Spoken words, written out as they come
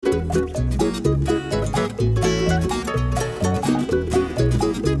Hey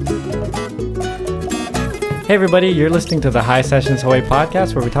everybody, you're listening to the High Sessions Hawaii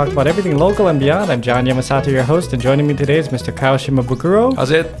podcast where we talk about everything local and beyond. I'm John Yamasato, your host, and joining me today is Mr. Kyle Shimabukuro.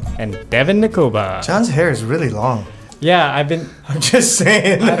 How's it? And Devin Nikoba. John's hair is really long. Yeah, I'm just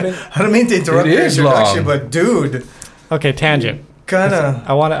saying. I don't mean to interrupt your introduction, but dude. Okay, tangent. Kinda.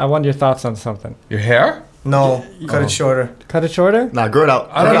 I want your thoughts on something. Your hair? No, cut it shorter. Cut it shorter? Nah, grow it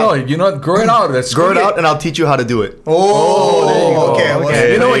out. I don't know. You know what? Grow it out. Grow it out, and I'll teach you how to do it. Oh, there you go. Okay.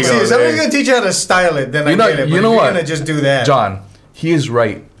 Okay. You know what? See, if somebody's gonna teach you how to style it, then I get it. But you know what? You're gonna just do that, John. He is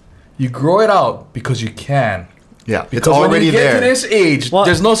right. You grow it out because you can. Yeah, because it's already when you get there. to this age,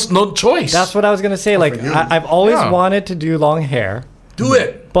 there's no choice. That's what I was gonna say. Like, I've always wanted to do long hair. Do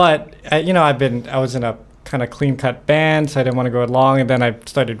it. But I was in a kind of clean cut band, so I didn't want to grow it long, and then I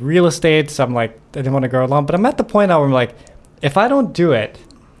started real estate, so I'm like, I didn't want to grow it long. But I'm at the point now where I'm like, if I don't do it,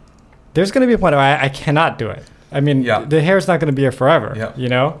 there's going to be a point where I cannot do it. I mean, the hair's not going to be here forever, you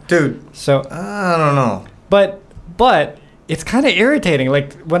know? Dude. So I don't know. But it's kind of irritating.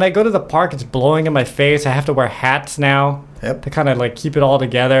 Like, when I go to the park, it's blowing in my face. I have to wear hats now to kind of, like, keep it all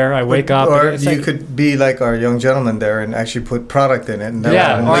together. I wake up. Or you could be like our young gentleman there and actually put product in it. And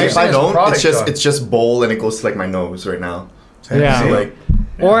if I don't, it's just bowl and it goes to, like, my nose right now. Yeah. So, like,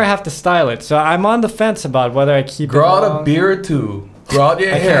 or I have to style it. So I'm on the fence about whether I keep grow it out a beard too. Grow out your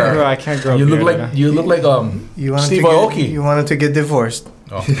hair. I can't grow. You look beard, like Steve Aoki. You wanted to get divorced.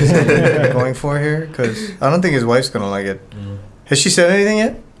 Oh. Is that what you're going for here? Because I don't think his wife's gonna like it. Has she said anything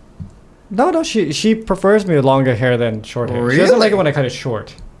yet? No. She prefers me with longer hair than short hair. Really? She doesn't like it when I cut it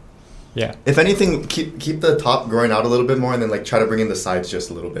short. Yeah. If anything, keep the top growing out a little bit more, and then like try to bring in the sides just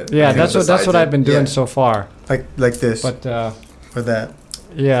a little bit. Yeah, that's what I've been doing so far. Like this. But or that.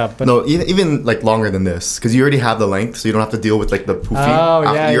 Yeah, but no, even like longer than this, because you already have the length, so you don't have to deal with like the poofy. Oh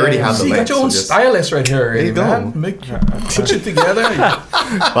yeah, you already have the length. You got your own stylist right here. There you go. Put it together.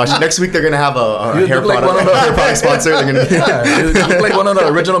 Watch, next week they're gonna have a hair product sponsor. They're gonna you look like one of the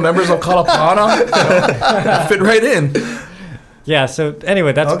original members of Kalapana. Fit right in. Yeah. So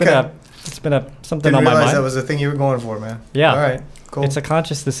anyway, that's been something on my mind. Didn't realize that was the thing you were going for, man. Yeah. All right. Cool. It's a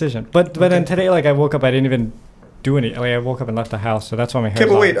conscious decision. But then today, like, I woke up, I didn't even do any. Like, I woke up and left the house, so that's why my hair.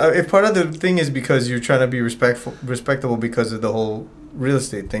 Okay, but wait. If part of the thing is because you're trying to be respectable because of the whole real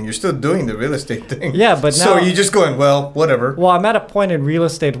estate thing, you're still doing the real estate thing. Yeah, but now, so you're just going, well, whatever. Well, I'm at a point in real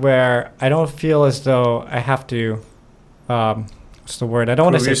estate where I don't feel as though I have to. What's the word? I don't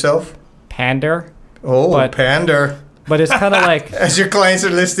want to say yourself. Pander. Oh, pander. But it's kind of like as your clients are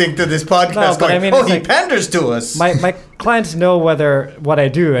listening to this podcast, going, he panders to us. My clients know what I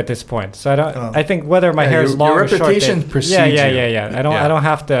do at this point, so I don't. I think whether my hair is long or short. Your reputation precedes you. Yeah. I don't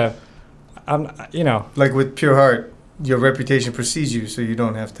have to. Like with Pure Heart, your reputation precedes you, so you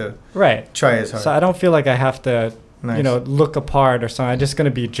don't have to. Right. Try as hard. So I don't feel like I have to. Nice. Look apart or something. I'm just gonna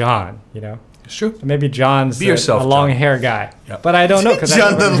be John. It's true. Maybe John's be yourself, a long John. Hair guy. Yep. But I don't know because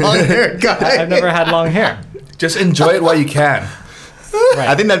John the long hair guy. I've never had long hair. Just enjoy it while you can. Right.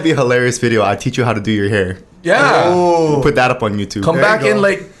 I think that'd be a hilarious video. I teach you how to do your hair. Yeah. We'll put that up on YouTube. Come back in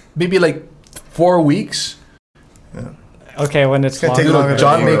maybe 4 weeks. Yeah. Okay, when it's gonna take longer.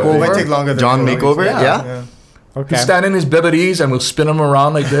 John makeover. It might take longer. John makeover. Yeah. Okay. You stand in his bebedies and we'll spin him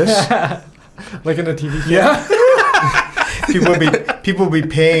around like this. Like in the TV show. Yeah. People will be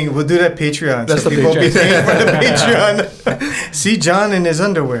paying. We'll do that Patreon. That's so the people Patreon. will be paying for the Patreon. See John in his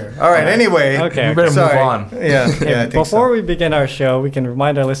underwear. All right. Anyway. Okay. We better move on. Yeah. I think Before we begin our show, we can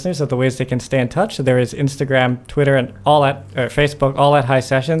remind our listeners of the ways they can stay in touch. So there is Instagram, Twitter, and Facebook, all at High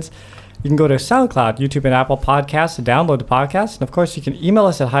Sessions. You can go to SoundCloud, YouTube, and Apple Podcasts to download the podcast. And, of course, you can email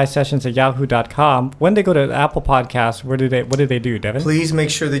us at highsessions@yahoo.com. When they go to the Apple Podcasts, what do they do, Devin? Please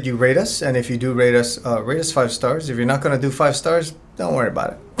make sure that you rate us. And if you do rate us 5 stars. If you're not going to do 5 stars, don't worry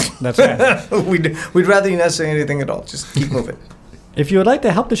about it. That's right. We'd rather you not say anything at all. Just keep moving. If you would like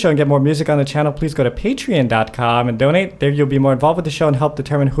to help the show and get more music on the channel, please go to patreon.com and donate. There you'll be more involved with the show and help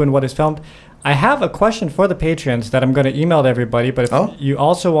determine who and what is filmed. I have a question for the patrons that I'm going to email to everybody, but if you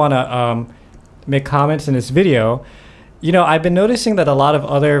also want to make comments in this video, I've been noticing that a lot of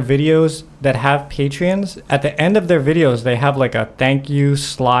other videos that have Patreons, at the end of their videos, they have like a thank you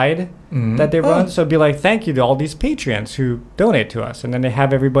slide that they run. So it'd be like, thank you to all these Patreons who donate to us. And then they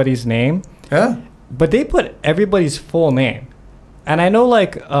have everybody's name. Yeah. But they put everybody's full name. And I know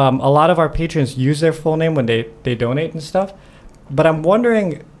a lot of our patrons use their full name when they donate and stuff. But I'm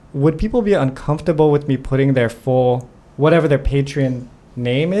wondering, would people be uncomfortable with me putting their full, whatever their Patreon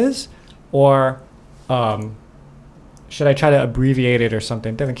name is? Or should I try to abbreviate it or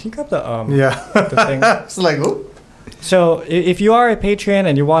something? Devin, can you grab the thing? It's like, ooh. So if you are a patron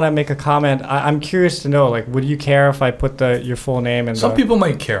and you want to make a comment, I'm curious to know, like, would you care if I put your full name? And some people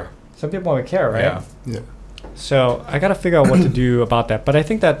might care. Some people might care, right? Yeah. So I got to figure out what to do about that. But I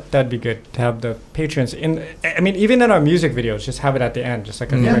think that'd be good to have the patrons in. I mean, even in our music videos, just have it at the end, just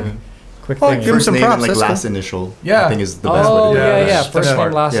like a quick thing. Give him First some name props. and like That's last cool. initial. Yeah. I think is the best way Oh, to do it. yeah. That's First name,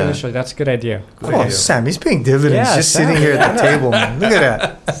 smart. last Yeah. initial. That's a good idea. Come on, Sam. He's paying dividends Yeah, just Sam. sitting here at the table, man. Look at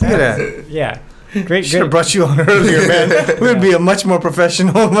that. Look at that. Yeah. Great. Should have brought you on earlier, man. We would be a much more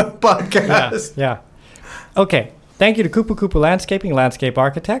professional podcast. Yeah. Okay. Thank you to Kupu Kupu Landscaping, Landscape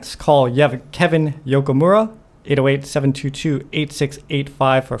Architects. Call Kevin Yokomura,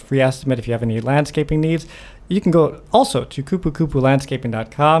 808-722-8685 for a free estimate if you have any landscaping needs. You can go also to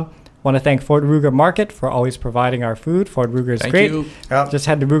kupukupulandscaping.com. Want to thank Fort Ruger Market for always providing our food. Fort Ruger is great. You. Yeah. Just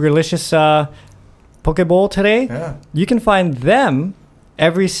had the Rugerlicious Poke Bowl today. Yeah. You can find them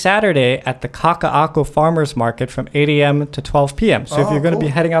every Saturday at the Kaka'ako Farmers Market from 8 a.m. to 12 p.m. So if you're going to be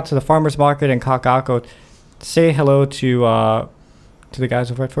heading out to the farmers market in Kaka'ako, say hello to the guys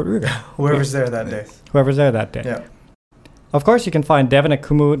over at Fort Ruger. Whoever's there that day. Whoever's there that day. Yeah. Of course, you can find Devin at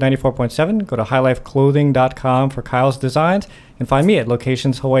Kumu 94.7. Go to highlifeclothing.com for Kyle's designs. And find me at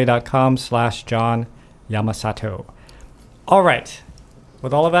locationshawaii.com/John Yamasato. All right.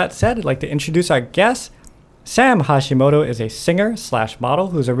 With all of that said, I'd like to introduce our guest. Sam Hashimoto is a singer/model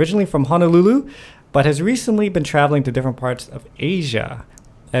who's originally from Honolulu, but has recently been traveling to different parts of Asia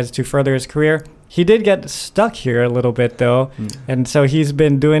as to further his career. He did get stuck here a little bit, though, and so he's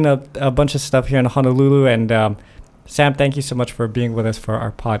been doing a bunch of stuff here in Honolulu. And Sam, thank you so much for being with us for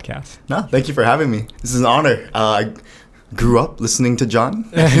our podcast. No, thank you for having me. This is an honor. I grew up listening to John.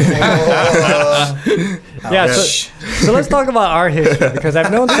 So let's talk about our history, because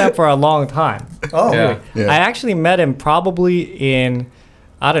I've known Sam for a long time. Oh, Yeah. Yeah. I actually met him probably in,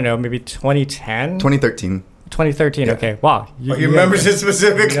 I don't know, maybe 2010? 2013. 2013, Yeah. okay. Wow. You remembers it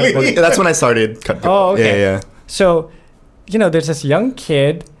specifically? Yeah, that's when I started Cutco. Oh, okay. Yeah. So, there's this young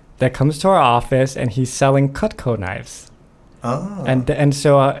kid that comes to our office and he's selling Cutco knives. Oh. And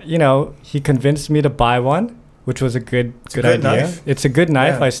so, he convinced me to buy one, which was a good good idea. knife. It's a good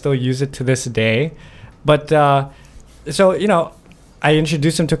knife. Yeah. I still use it to this day. But, I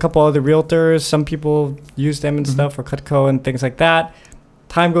introduced him to a couple other realtors. Some people use them and stuff for Cutco and things like that.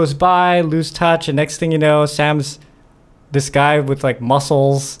 Time goes by, lose touch, and next thing you know, Sam's this guy with like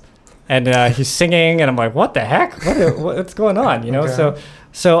muscles, and he's singing, and I'm like, what the heck? What's going on? Okay.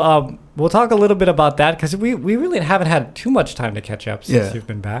 So we'll talk a little bit about that, because we really haven't had too much time to catch up since you've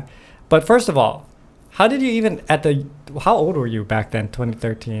been back. But first of all, how did you even how old were you back then,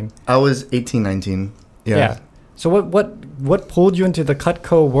 2013? I was 18, 19. Yeah. So what pulled you into the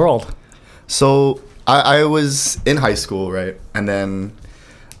Cutco world? So I was in high school, right? And then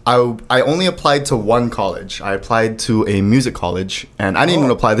I only applied to one college. I applied to a music college, and I didn't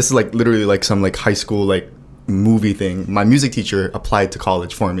even apply. This is like literally like some like high school like movie thing. My music teacher applied to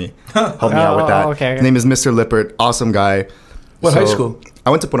college for me, helped me out with that. Okay. His name is Mr. Lippert, awesome guy. What high school? I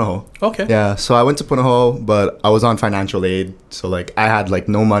went to Punahou. Okay. Yeah, so I went to Punahou, but I was on financial aid, so like I had like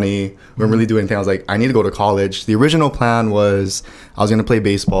no money. We weren't really doing anything. I was like, I need to go to college. The original plan was I was gonna play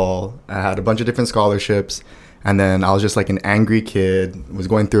baseball. I had a bunch of different scholarships, and then I was just like an angry kid. Was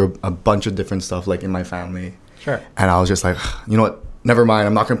going through a bunch of different stuff like in my family. Sure. And I was just like, you know what? Never mind.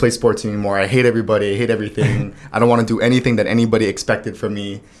 I'm not gonna play sports anymore. I hate everybody. I hate everything. I don't want to do anything that anybody expected from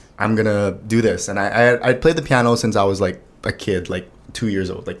me. I'm gonna do this. And I played the piano since I was like a kid, like 2 years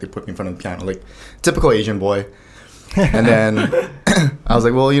old. Like they put me in front of the piano, like typical Asian boy. And then I was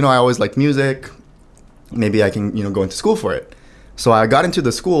like, well, I always liked music. Maybe I can, go into school for it. So I got into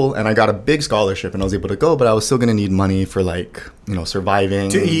the school and I got a big scholarship and I was able to go, but I was still gonna need money for like,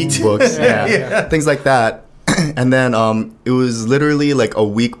 surviving, To eat. books, Yeah. things like that. And then it was literally like a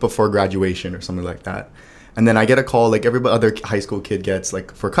week before graduation or something like that. And then I get a call like every other high school kid gets,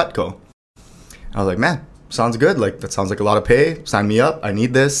 like for Cutco. I was like, man, sounds good. Like that sounds like a lot of pay. Sign me up. I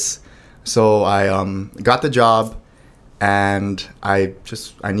need this. So I got the job, and I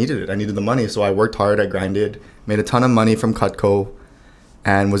needed it. I needed the money. So I worked hard. I grinded, made a ton of money from Cutco,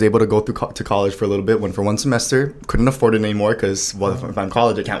 and was able to go through to college for a little bit. Went for one semester. Couldn't afford it anymore because if I'm in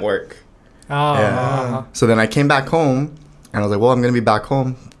college, I can't work. Oh. Yeah. So then I came back home, and I was like, well, I'm going to be back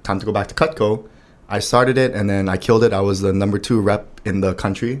home. Time to go back to Cutco. I started it, and then I killed it. I was the number 2 rep in the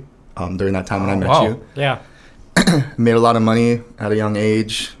country during that time when I met wow. you. Yeah. Made a lot of money at a young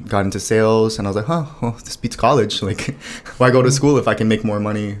age, got into sales, and I was like, well, this beats college. Like, why go to school if I can make more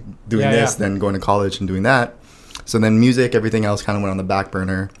money doing this than going to college and doing that? So then music, everything else kind of went on the back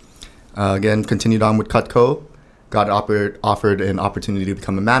burner. Again, continued on with Cutco. Got offered an opportunity to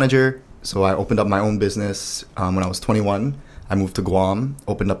become a manager So I opened up my own business when I was 21. I moved to Guam,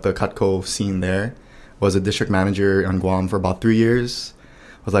 opened up the Cutco scene there. Was a district manager on Guam for about 3 years.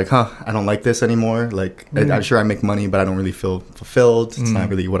 Was like, I don't like this anymore. Like, I'm sure I make money, but I don't really feel fulfilled. It's not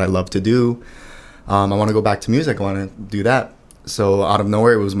really what I love to do. I want to go back to music. I want to do that. So out of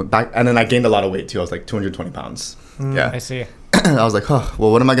nowhere, it was back. And then I gained a lot of weight too. I was like 220 pounds. Yeah. I see. I was like,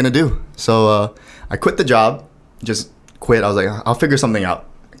 well, what am I going to do? So I quit the job, just quit. I was like, I'll figure something out.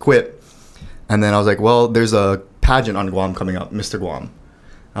 Quit. And then I was like, well, there's a pageant on Guam coming up, Mr. Guam.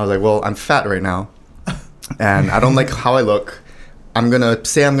 I was like, well, I'm fat right now. And I don't like how I look. I'm going to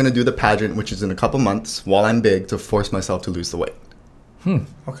say I'm going to do the pageant, which is in a couple months, while I'm big, to force myself to lose the weight.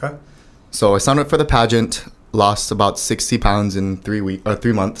 Okay. So I signed up for the pageant, lost about 60 pounds in 3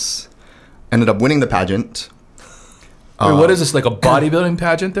 months, ended up winning the pageant. Wait, what is this, like a bodybuilding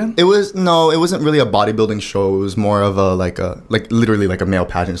pageant then? It wasn't really a bodybuilding show. It was more of literally like a male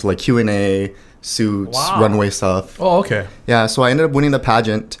pageant. So like Q&A, suits, runway stuff. Oh, okay. Yeah, so I ended up winning the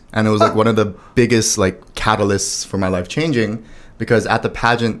pageant, and it was like one of the biggest like catalysts for my life changing. Because at the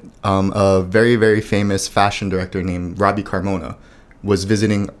pageant, a very, very famous fashion director named Robbie Carmona was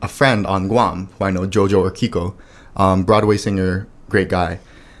visiting a friend on Guam, who I know, Jojo or Kiko, Broadway singer, great guy.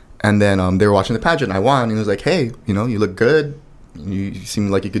 And then they were watching the pageant. I won, and he was like, "Hey, you look good. You seem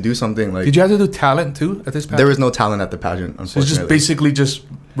like you could do something." Like, did you have to do talent too at this pageant? There was no talent at the pageant, unfortunately. So it's just basically just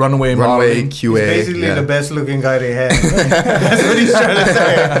runway QA. He's basically the best looking guy they had. That's what he's trying to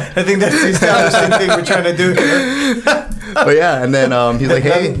say. I think that's the establishing thing we're trying to do here. But yeah, and then he's like,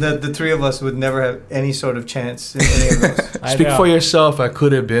 "Hey, the three of us would never have any sort of chance in any of those." Speak for yourself. I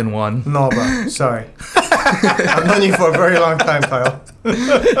could have been one. No, bro. Sorry. I've known you for a very long time, Kyle.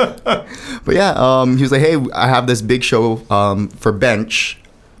 But yeah, he was like, "Hey, I have this big show for Bench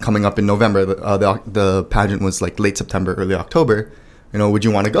coming up in November. The pageant was like late September, early October. Would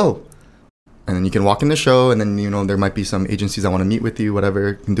you want to go? And then you can walk in the show, and then there might be some agencies that want to meet with you, whatever.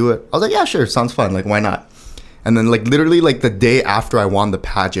 You can do it." I was like, "Yeah, sure, sounds fun. Like, why not?" And then like literally like the day after I won the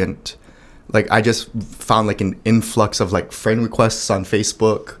pageant, like I just found like an influx of like friend requests on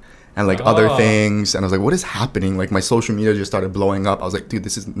Facebook and like other things. And I was like, what is happening? Like my social media just started blowing up. I was like, dude,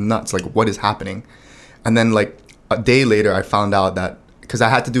 this is nuts. Like, what is happening? And then like a day later, I found out that because I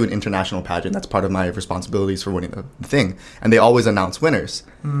had to do an international pageant. That's part of my responsibilities for winning the thing. And they always announce winners.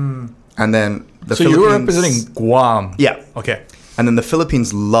 And then the Philippines... So you were representing Guam. Yeah. Okay. And then the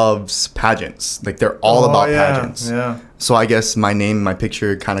Philippines loves pageants. Like they're all about pageants. Yeah. So I guess my name, my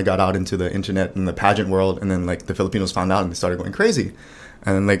picture kind of got out into the internet and the pageant world. And then like the Filipinos found out and they started going crazy.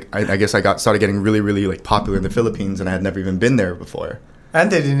 And then like I guess I started getting really, really like popular in the Philippines, and I had never even been there before. And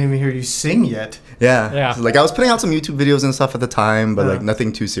they didn't even hear you sing yet. Yeah. So, like I was putting out some YouTube videos and stuff at the time, but like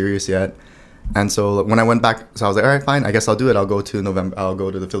nothing too serious yet. And so when I went back, so I was like, all right, fine, I guess I'll do it. I'll go to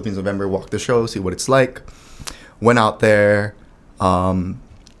the Philippines in November, walk the show, see what it's like. Went out there, and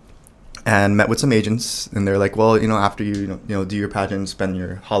met with some agents, and they're like, well, after you do your pageant, spend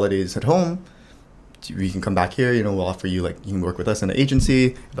your holidays at home, you can come back here, we'll offer you, like, you can work with us in an agency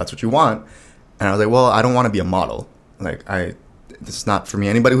if that's what you want. And I was like, well, I don't want to be a model. Like, this is not for me.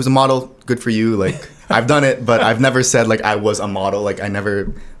 Anybody who's a model, good for you. Like, I've done it, but I've never said like I was a model. Like, I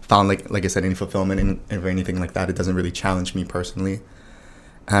never found like I said, any fulfillment in or anything like that. It doesn't really challenge me personally.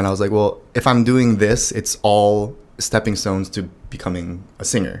 And I was like, well, if I'm doing this, it's all stepping stones to becoming a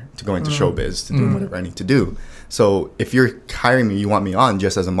singer, to going to showbiz, to doing whatever I need to do. So if you're hiring me, you want me on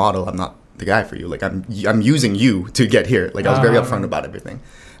just as a model, I'm not the guy for you. Like, I'm using you to get here. Like, I was very upfront about everything.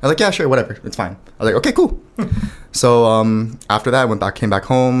 I was like, yeah, sure, whatever, it's fine. I was like, okay, cool. So after that, came back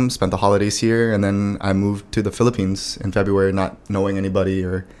home, spent the holidays here, and then I moved to the Philippines in February, not knowing anybody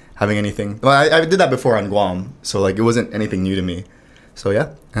or having anything. Well, I did that before on Guam, so like it wasn't anything new to me. So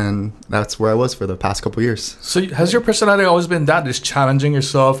yeah, and that's where I was for the past couple years. So has your personality always been that, just challenging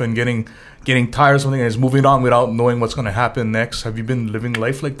yourself and getting tired of something and just moving on without knowing what's going to happen next? Have you been living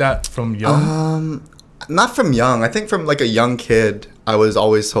life like that from young? Not from young. I think from like a young kid, I was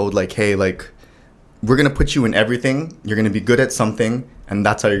always told like, hey, like, we're going to put you in everything. You're going to be good at something, and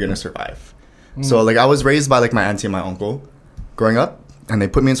that's how you're going to survive. So like I was raised by like my auntie and my uncle growing up, and they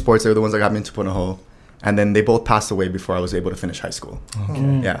put me in sports. They were the ones that got me into Punahou. And then they both passed away before I was able to finish high school.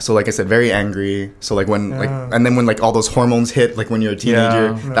 Okay. Yeah. So like I said, very angry. So like when and then when like all those hormones hit, like when you're a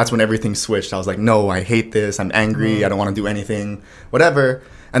teenager, that's when everything switched. I was like, no, I hate this. I'm angry. I don't want to do anything, whatever.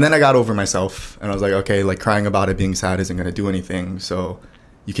 And then I got over myself, and I was like, okay, like crying about it, being sad isn't going to do anything. So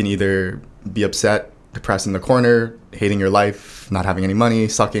you can either be upset, depressed in the corner, hating your life, not having any money,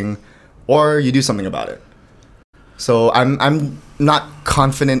 sucking, or you do something about it. So I'm not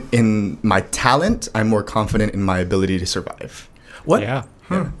confident in my talent. I'm more confident in my ability to survive. What? Yeah.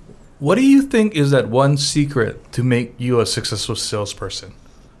 What do you think is that one secret to make you a successful salesperson?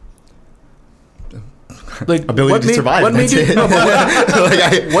 Like ability to survive. What made you? No,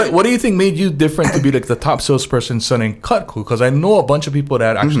 what do you think made you different to be like the top salesperson selling Cutco? Because I know a bunch of people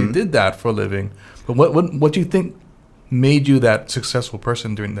that actually did that for a living. But what do you think made you that successful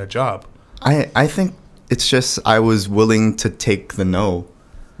person doing that job? I think it's just I was willing to take the no.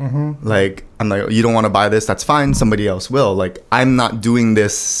 Like, I'm like, you don't want to buy this, that's fine, somebody else will. Like, I'm not doing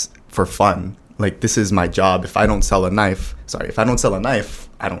this for fun. Like, this is my job. If I don't sell a knife,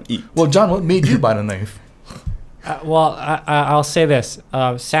 I don't eat. Well, John, what made you buy the knife? I'll say this.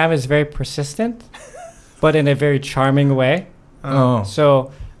 Sam is very persistent, but in a very charming way.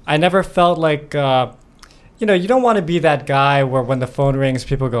 So I never felt like, you don't want to be that guy where when the phone rings,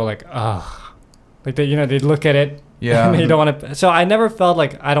 people go like, ugh. Like, they look at it. Yeah. And you don't want to. So I never felt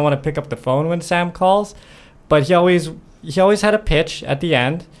like I don't want to pick up the phone when Sam calls. But he always had a pitch at the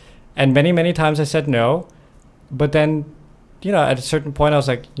end. And many, many times I said no. But then, at a certain point, I was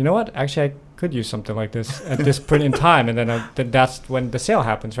like, you know what? Actually, I could use something like this at this point in time. And then that's when the sale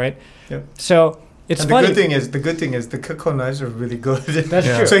happens, right? Yep. So it's funny. The good thing is the Cutco knives are really good. That's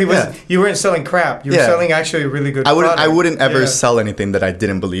true. So you weren't selling crap. You were selling actually a really good product. I wouldn't ever sell anything that I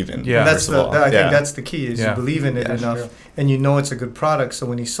didn't believe in. Yeah. And I think that's the key is you believe in it enough and you know it's a good product. So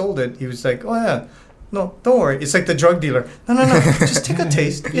when he sold it, he was like, oh yeah. No, don't worry. It's like the drug dealer. No. Just take a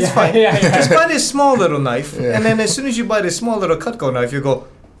taste. It's fine. Just buy this small little knife. Yeah. And then as soon as you buy this small little Cutco knife, you go,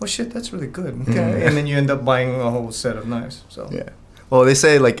 oh shit, that's really good. Okay. And then you end up buying a whole set of knives. So yeah. Well, they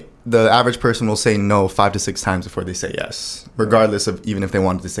say like the average person will say no 5 to 6 times before they say yes, regardless of even if they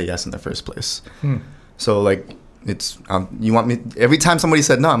wanted to say yes in the first place. So like it's you want me every time somebody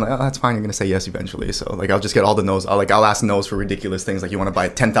said no, I'm like, oh, that's fine. You're gonna say yes eventually. So like I'll just get all the no's. I'll ask no's for ridiculous things like you want to buy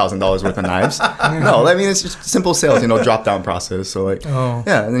 $10,000 worth of knives. No, I mean it's just simple sales, drop down process. So like and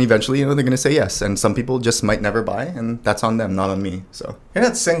then eventually they're gonna say yes, and some people just might never buy, and that's on them, not on me. So you're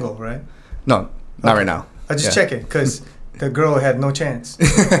not single, right? No, not right now. I just check it because the girl had no chance.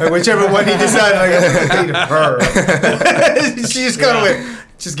 Like, whichever one he decided, I'm going to her. She just kind of went,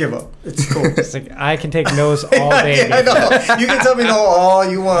 just give up. It's cool. It's like, I can take no's all day. I know. You can tell me no all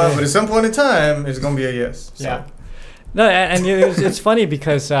you want, but at some point in time, it's going to be a yes. So. Yeah. No, and it's funny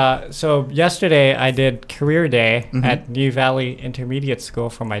because, so yesterday I did career day at New Valley Intermediate School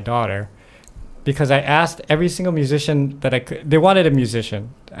for my daughter. Because I asked every single musician that I could. They wanted a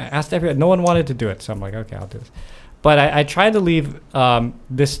musician. I asked no one wanted to do it. So I'm like, okay, I'll do this. But I tried to leave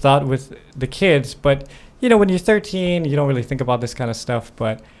this thought with the kids. But, when you're 13, you don't really think about this kind of stuff.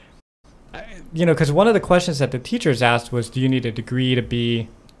 But, because one of the questions that the teachers asked was, do you need a degree to be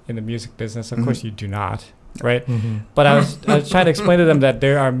in the music business? Of course you do not, right? But I was trying to explain to them that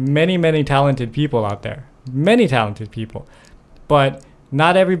there are many, many talented people out there. Many talented people. But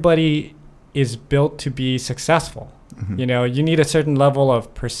not everybody is built to be successful. You need a certain level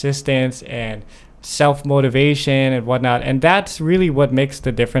of persistence and self-motivation and whatnot, and that's really what makes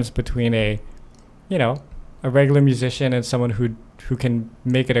the difference between a regular musician and someone who can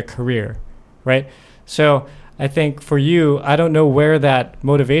make it a career, right? So I think for you, I don't know where that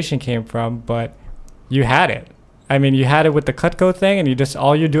motivation came from, but you had it. I mean, you had it with the Cutco thing, and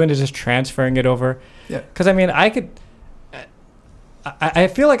all you're doing is just transferring it over. Yeah. Because I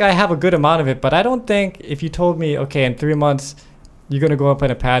feel like I have a good amount of it, but I don't think if you told me, okay, in 3 months you're going to go up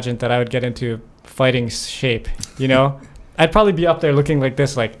in a pageant, that I would get into fighting shape, I'd probably be up there looking like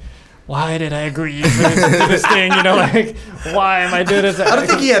this, like, why did I agree to this thing, like, why am I doing this? I don't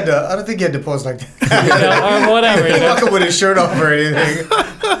think he had to pose like that. Or whatever. He walk up with his shirt off or anything.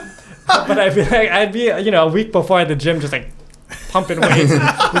 But I'd be a week before at the gym just like pumping weights,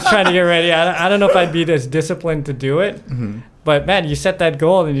 just trying to get ready. I don't know if I'd be this disciplined to do it. But man, you set that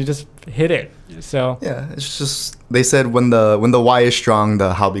goal and you just hit it. So yeah, it's just they said when the why is strong,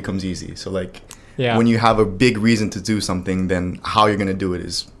 the how becomes easy. So like when you have a big reason to do something, then how you're gonna do it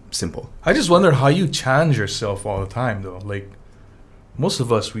is simple. I just wonder how you challenge yourself all the time though. Like most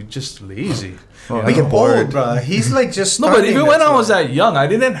of us, we just lazy. I get bored, bro. He's like just no. But even when I was that young, I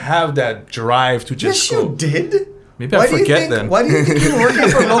didn't have that drive to just. Yes, you did. Maybe I forget then. Why do you think you're working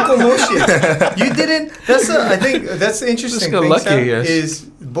for Locomotion? You didn't. I think that's the interesting thing. Lucky, yes. Is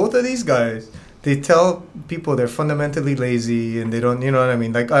both of these guys, they tell people they're fundamentally lazy and they don't, you know what I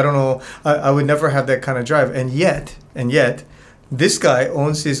mean? Like, I don't know. I would never have that kind of drive. And yet, this guy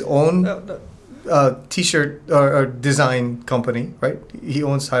owns his own T-shirt or design company, right? He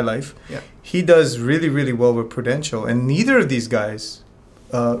owns High Life. Yeah. He does really, really well with Prudential. And neither of these guys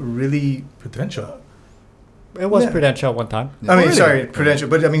really... Prudential? It was Prudential at one time. I mean, sorry, Prudential.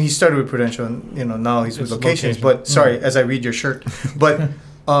 But I mean, he started with Prudential, and now he's with Locations. But sorry, as I read your shirt, but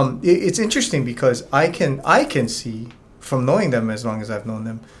it's interesting because I can see from knowing them as long as I've known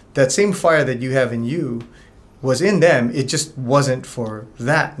them, that same fire that you have in you was in them. It just wasn't for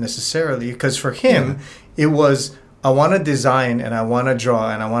that necessarily, because for him, it was, I want to design and I want to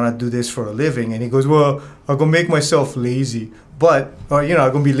draw and I want to do this for a living. And he goes, well, I'm going to make myself lazy. But, or, you know,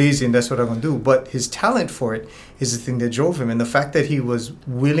 I'm going to be lazy and that's what I'm going to do. But his talent for it is the thing that drove him. And the fact that he was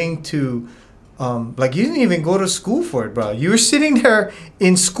willing to, like, you didn't even go to school for it, bro. You were sitting there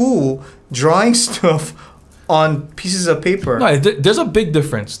in school drawing stuff on pieces of paper. No, there's a big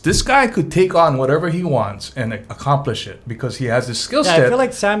difference. This guy could take on whatever he wants and accomplish it because he has the skill set. I feel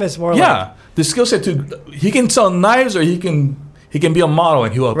like Sam is more the skill set he can sell knives or he can be a model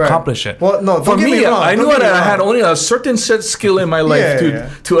and he will accomplish it. Well, no, for me, I knew that I had only a certain set skill in my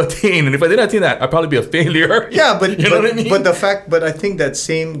life to attain, and if I didn't attain that, I'd probably be a failure. Yeah, but you know what I mean? But I think that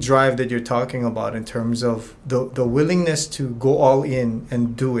same drive that you're talking about in terms of the willingness to go all in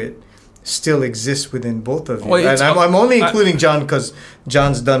and do it still exists within both of you. Well, and I'm only including John because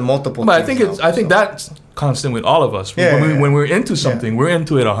John's done multiple. But I think that's constant with all of us. When we're into something, we're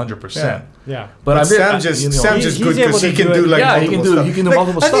into it 100%. Yeah. But Sam just good because he can do like multiple stuff. He can do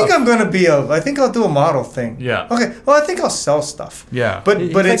multiple stuff. I think I'm gonna be I think I'll do a model thing. Yeah. Okay. Well, I think I'll sell stuff. Yeah. But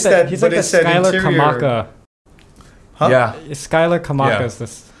it's that Skylar Kamaka. Huh? Yeah. Skylar Kamaka is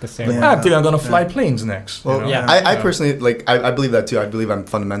the same. Yeah. I think I'm gonna fly planes next. Well, I personally I believe that too. I believe I'm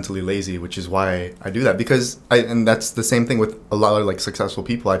fundamentally lazy, which is why I do that, because and that's the same thing with a lot of like successful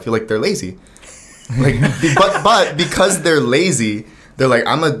people. I feel like they're lazy, like but because they're lazy, they're like,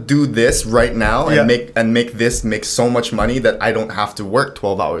 I'm gonna do this right now and make this make so much money that I don't have to work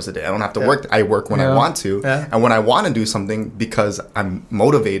 12 hours a day. I don't have to work. I work when I want to, and when I want to do something because I'm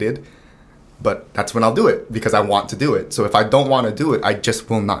motivated. But that's when I'll do it because I want to do it. So if I don't want to do it, I just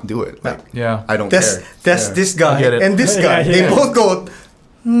will not do it. Like, I don't care. That's this guy and this guy. They both go,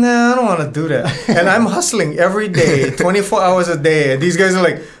 nah, I don't want to do that. And I'm hustling every day, 24 hours a day. And these guys are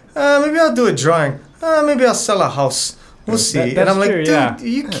like, maybe I'll do a drawing. Maybe I'll sell a house. We'll see. And I'm like, dude, are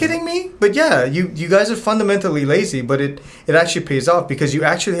you kidding me? But you guys are fundamentally lazy, but it actually pays off because you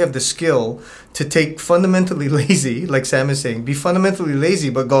actually have the skill to take fundamentally lazy, like Sam is saying, be fundamentally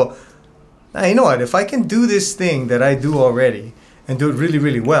lazy, but go, now, you know what? If I can do this thing that I do already and do it really,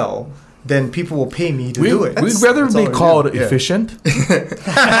 really well, then people will pay me to do it. We'd rather be called efficient.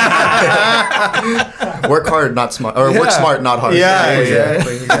 Work hard, not smart. Or work smart, not hard. Yeah,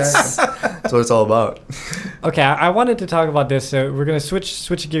 exactly. That's what it's all about. Okay, I wanted to talk about this. So we're going to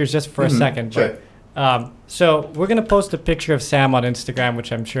switch gears just for a second. Sure. So we're going to post a picture of Sam on Instagram,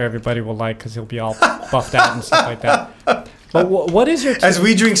 which I'm sure everybody will like because he'll be all buffed out and stuff like that. But what is your... As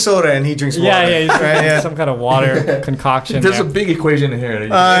we drink soda and he drinks water. Yeah, he's drinking some kind of water concoction. There's a big equation in here.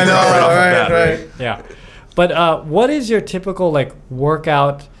 I know, right. Yeah. But what is your typical like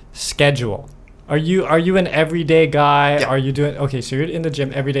workout schedule? Are you an everyday guy? Yeah. Are you doing... Okay, so you're in the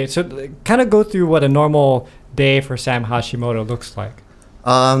gym every day. So kind of go through what a normal day for Sam Hashimoto looks like.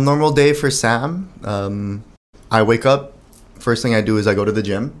 Normal day for Sam. I wake up. First thing I do is I go to the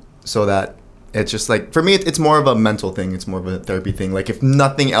gym so that it's just like, for me, it's more of a mental thing. It's more of a therapy thing. Like if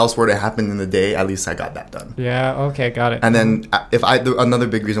nothing else were to happen in the day, at least I got that done. Yeah. Okay. Got it. And then another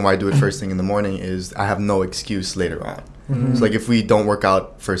big reason why I do it first thing in the morning is I have no excuse later on. Mm-hmm. So like if we don't work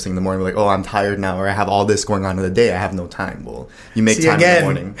out first thing in the morning, we're like, oh, I'm tired now, or I have all this going on in the day. I have no time. Well, you make time in the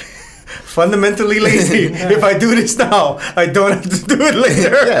morning. Fundamentally lazy. If I do this now, I don't have to do it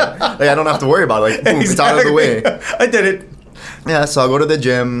later. Like I don't have to worry about it. Like boom, it's out of the way. I did it. Yeah, so I'll go to the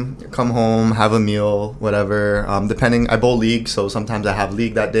gym, come home, have a meal, whatever. Depending, I bowl league, so sometimes I have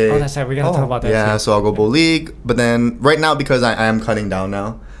league that day. Oh, that's right. We gotta talk about that. Yeah, too. so I'll go bowl league. But then right now, because I am cutting down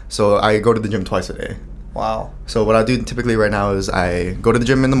now, so I go to the gym twice a day. Wow. So what I do typically right now is I go to the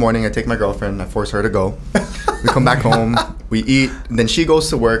gym in the morning. I take my girlfriend. I force her to go. We come back home. We eat. Then she goes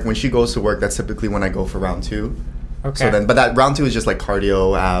to work. When she goes to work, that's typically when I go for round 2. Okay. So then, but that round 2 is just like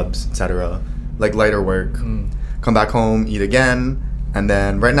cardio, abs, etc. Like lighter work. Come back home, eat again, and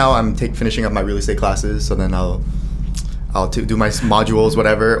then right now I'm finishing up my real estate classes. So then I'll do my modules,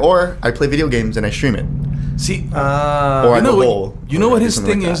 whatever, or I play video games and I stream it. See, or I go bowl. You know what his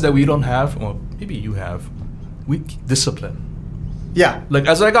thing is that we don't have, or maybe you have, discipline. Yeah. Like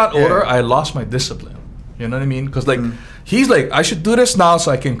as I got older, I lost my discipline. You know what I mean? Because like he's like, I should do this now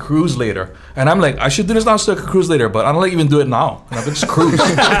so I can cruise later, and I'm like, I should do this now so I can cruise later, but I don't like even do it now, and I can just cruise.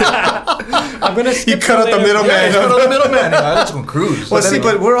 I'm gonna skip. You cut out the middleman. Yeah, cut out the middleman. Let's go cruise. Well, see,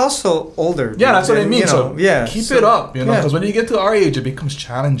 but we're also older. Yeah, that's what I mean. You know, so keep it up, you know, because when you get to our age, it becomes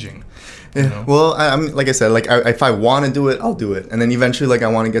challenging. Yeah. You know? Well, I'm like I said, like if I want to do it, I'll do it, and then eventually, like I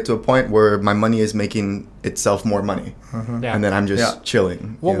want to get to a point where my money is making itself more money, and then I'm just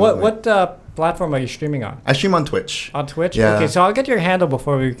chilling. Well, what platform are you streaming on? I stream on Twitch. On Twitch? Yeah. Okay, so I'll get your handle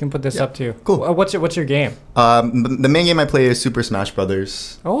before we can put this up too. Cool. What's your game? The main game I play is Super Smash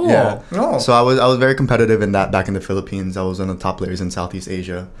Brothers. Oh. Yeah. Oh. So I was very competitive in that back in the Philippines. I was one of the top players in Southeast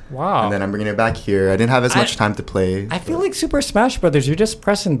Asia. Wow. And then I'm bringing it back here. I didn't have as much time to play. I feel like Super Smash Brothers, you're just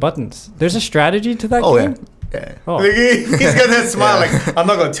pressing buttons. There's a strategy to that game? Yeah. Oh. Like, he's got that smile like, I'm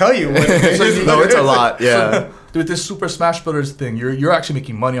not going to tell you what it is. No, it's a lot. Yeah. So, dude, this Super Smash Brothers thing, you're actually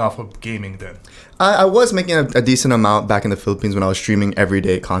making money off of gaming then. I was making a decent amount back in the Philippines when I was streaming every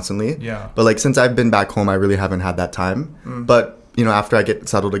day constantly. Yeah. But like since I've been back home, I really haven't had that time. But you know, after I get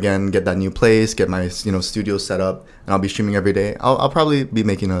settled again, get that new place, get my studio set up, and I'll be streaming every day, I'll probably be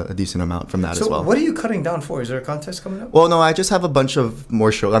making a decent amount from that as well. So what are you cutting down for? Is there a contest coming up? Well, no, I just have a bunch of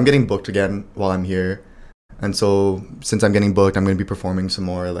more shows. I'm getting booked again while I'm here. And so, since I'm getting booked, I'm going to be performing some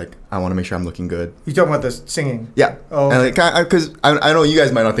more. Like, I want to make sure I'm looking good. You talking about the singing? Yeah. Oh. And like, because I know you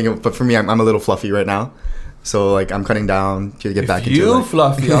guys might not think of it, but for me, I'm a little fluffy right now. So, like, I'm cutting down to get back into it. You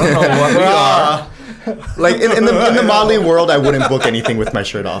fluffy, I don't know what we are. Like, in the modeling world, I wouldn't book anything with my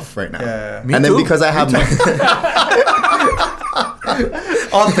shirt off right now. Yeah. Me and too. then because I have my...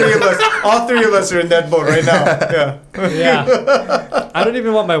 all three of us are in that boat right now. Yeah. Yeah. I don't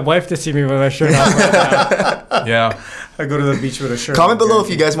even want my wife to see me with my shirt off right now. Yeah. I go to the beach with a shirt. Comment below if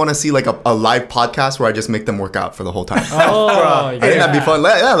you guys want to see like a live podcast where I just make them work out for the whole time. Oh, I think that'd be fun.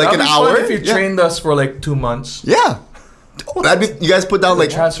 Yeah, like That'd an be hour. fun if you trained us for like 2 months. Yeah. That'd be, you guys put down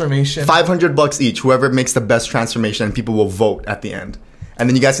like transformation. $500 each. Whoever makes the best transformation, and people will vote at the end. And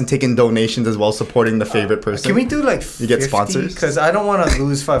then you guys can take in donations as well, supporting the favorite person. Can we do like 50? You get sponsors? Because I don't want to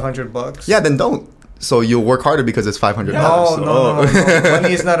lose $500. Yeah, then don't. So you'll work harder because it's $500. No.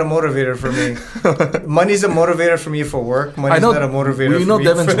 Money is not a motivator for me. Money's a motivator for me for work. Money's not a motivator for me. You know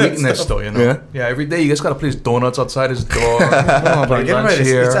Devin's for weakness stuff. though, you know? Yeah, every day you guys gotta place donuts outside his door. Get right.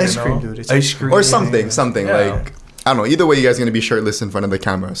 It's ice cream, dude. It's ice cream. Or something. Yeah. Like, I don't know. Either way, you guys are going to be shirtless in front of the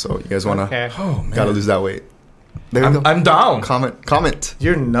camera. So you guys want to... Okay. Oh, man. Gotta lose that weight. There you go. I'm down. Comment.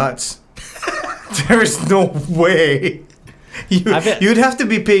 You're nuts. There's no way. You'd have to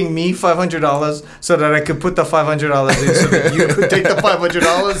be paying me $500 so that I could put the $500 in so that you could take the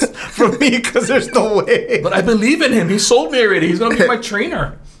 $500 from me because there's no way. But I believe in him. He sold me already. He's going to be my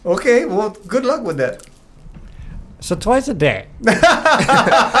trainer. Okay, well, good luck with that. So twice a day.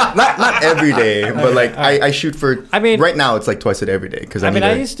 Not every day, but like I shoot for... I mean... Right now, it's like twice a day every day because I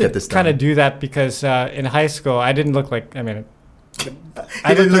used to kind of do that because in high school, I didn't look like... I mean... He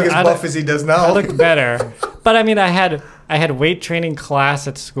didn't look as buff as he does now. I looked better. But I mean, I had weight training class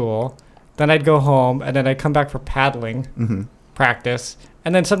at school. Then I'd go home, and then I'd come back for paddling practice.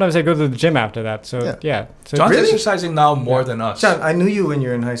 And then sometimes I'd go to the gym after that. So, yeah. So John's exercising now more than us. John, I knew you when you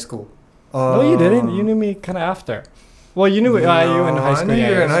were in high school. No, you didn't. You knew me kind of after. Well, you knew you in high school. I knew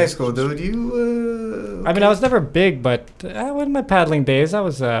you were in high school, dude. You. I mean, I was never big, but in my paddling days, I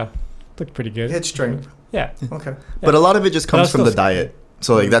was looked pretty good. You had strength. Yeah. Okay. But a lot of it just comes from the diet.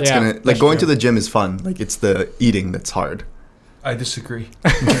 So like that's gonna like going true. to the gym is fun. Like it's the eating that's hard. I disagree.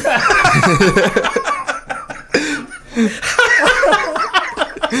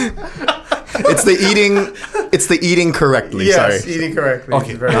 It's the eating correctly. Yes, sorry. eating correctly.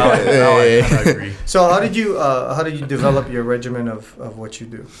 Okay. Now I agree. So how did you develop your regimen of what you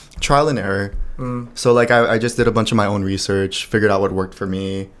do? Trial and error. So like I just did a bunch of my own research, figured out what worked for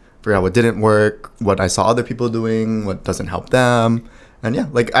me, figured out what didn't work, what I saw other people doing, what doesn't help them. And yeah,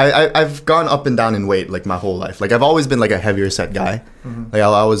 like I've gone up and down in weight like my whole life. Like I've always been like a heavier set guy. Like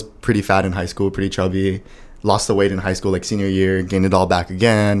I was pretty fat in high school, pretty chubby. Lost the weight in high school like senior year, gained it all back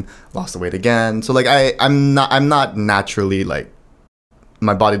again, lost the weight again. So like I'm not naturally like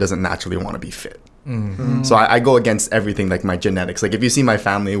my body doesn't naturally want to be fit. So I go against everything like my genetics. Like if you see my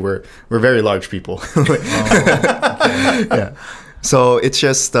family, we're very large people. Yeah. So it's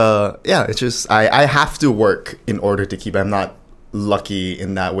just I have to work in order to keep. I'm not lucky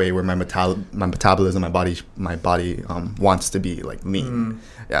in that way where my metabolism, my body wants to be like lean.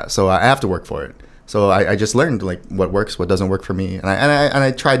 Yeah. So I have to work for it. So I just learned like what works, what doesn't work for me, and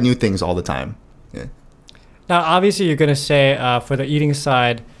I tried new things all the time. Yeah. Now, obviously, you're gonna say for the eating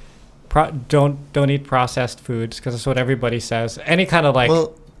side, don't eat processed foods because that's what everybody says. Any kind of like.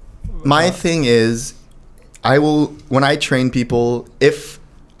 Well, my thing is, when I train people,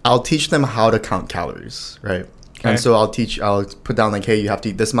 I'll teach them how to count calories, right? Okay. And so I'll put down like, hey, you have to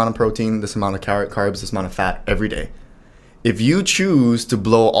eat this amount of protein, this amount of carbs, this amount of fat every day. If you choose to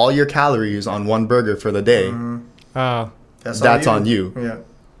blow all your calories on one burger for the day, that's on you. Yeah.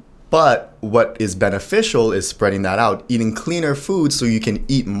 But what is beneficial is spreading that out, eating cleaner food so you can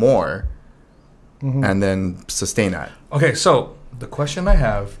eat more and then sustain that. Okay, so the question I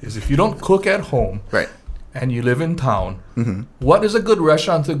have is, if you don't cook at home, right, and you live in town, what is a good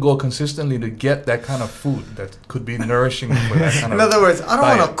restaurant to go consistently to get that kind of food that could be nourishing for that kind of In other words, I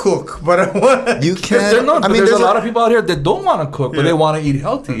don't want to cook, but I want. You can. There's a lot of people out here that don't want to cook, but they want to eat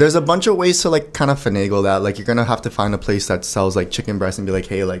healthy. There's a bunch of ways to like kind of finagle that. Like, you're gonna have to find a place that sells like chicken breast and be like,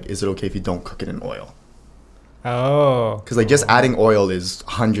 hey, like, is it okay if you don't cook it in oil? Oh. Because like just adding oil is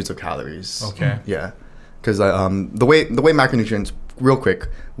hundreds of calories. Okay. Yeah. Because the way macronutrients, real quick,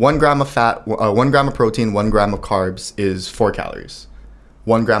 1 gram of fat, 1 gram of protein, 1 gram of carbs is 4 calories.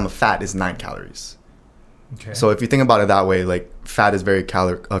 1 gram of fat is 9 calories. Okay. So if you think about it that way, like, fat is very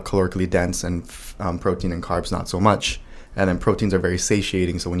calorically dense, and protein and carbs not so much. And then proteins are very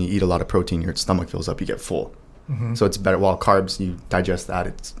satiating. So when you eat a lot of protein, your stomach fills up, you get full. So it's better. While carbs, you digest that,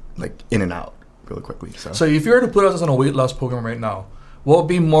 it's like in and out really quickly. So if you were to put us on a weight loss program right now, what would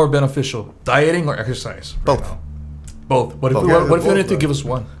be more beneficial, dieting or exercise? Both. Now? Both. What if you need to give us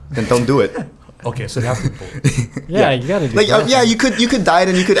one? Then don't do it. Okay, so it has to be both. You gotta do like both. you could diet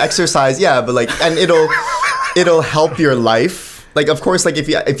and you could exercise, but like, and it'll help your life. Like, of course, like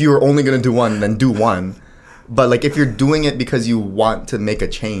if you were only gonna do one, then do one. But like, if you're doing it because you want to make a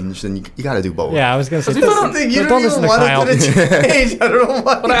change, then you gotta do both. Yeah, I was gonna say. You don't even want to change. I don't know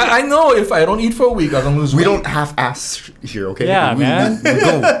why. But I know if I don't eat for a week, I'm gonna lose weight. We don't have ass here, okay? Yeah, man. We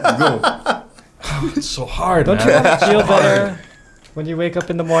go. It's so hard, Don't you want to feel better when you wake up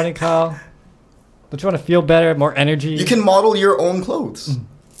in the morning, Kyle? Don't you want to feel better, more energy? You can model your own clothes.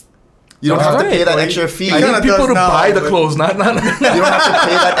 You don't have to pay that extra fee. I need people to buy the clothes, not. You don't have to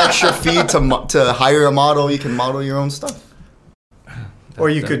pay that extra fee to hire a model. You can model your own stuff. Or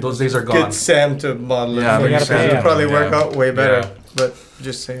you could those days are gone. Get Sam to model it. Yeah, It would probably work out way better. Yeah. But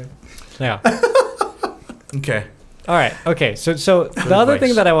just saying. Yeah. Okay. All right. Okay. So the other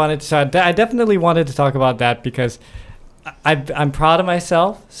thing that I wanted to, I definitely wanted to talk about that because I'm proud of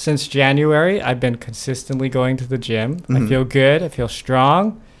myself. Since January, I've been consistently going to the gym. I feel good. I feel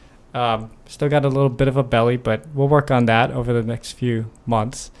strong. Still got a little bit of a belly, but we'll work on that over the next few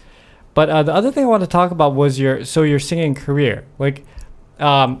months. But the other thing I want to talk about was your singing career. Like,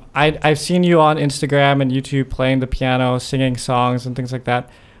 I've seen you on Instagram and YouTube playing the piano, singing songs and things like that.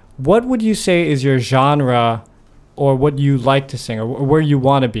 What would you say is your genre, or what you like to sing, or where you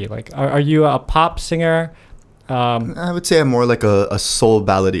want to be? Like, are you a pop singer? I would say I'm more like a soul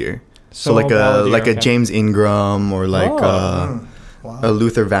balladeer. So like a James Ingram, or like a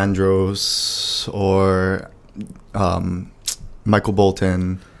Luther Vandross, or Michael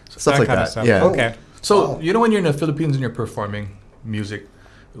Bolton, stuff like that. Yeah. Okay. So when you're in the Philippines and you're performing music,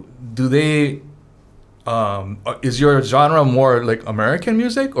 do they? Is your genre more like American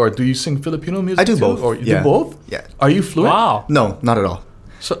music, or do you sing Filipino music? I do too? both. Or you do both? Yeah. Are you fluent? Wow. No, not at all.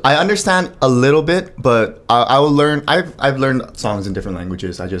 So I understand a little bit, but I will learn. I've learned songs in different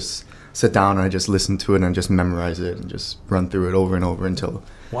languages. I just sit down and I just listen to it and just memorize it and just run through it over and over until.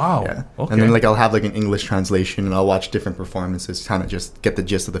 Wow. Yeah. Okay. And then like I'll have like an English translation and I'll watch different performances, kind of just get the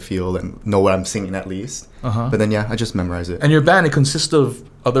gist of the feel and know what I'm singing at least. But then I just memorize it. And your band, it consists of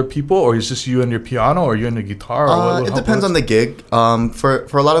other people, or is just you and your piano, or you and the guitar? Or it depends on the gig.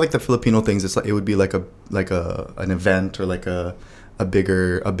 For a lot of like the Filipino things, it's like it would be like an event, or like a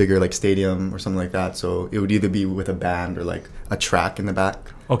bigger like stadium or something like that. So it would either be with a band or like a track in the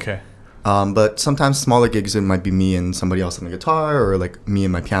back. Okay. But sometimes smaller gigs, it might be me and somebody else on the guitar, or like me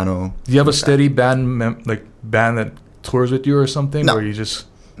and my piano. Do you have a steady band that tours with you or something? No. Or you just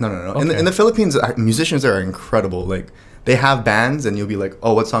No. Okay. In the Philippines, musicians are incredible. Like, they have bands and you'll be like,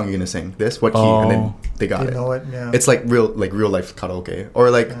 oh, what song are you gonna sing? This? What key? And then they got it. Know it, yeah. It's like real life karaoke. Or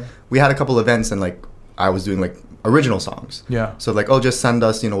like we had a couple events and like I was doing like original songs. Yeah. So like, just send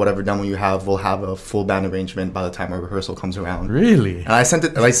us, whatever demo you have. We'll have a full band arrangement by the time our rehearsal comes around. Really? And I sent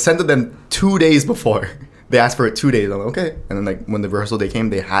it to them 2 days before. They asked for it 2 days. I'm like, okay. And then like when the rehearsal day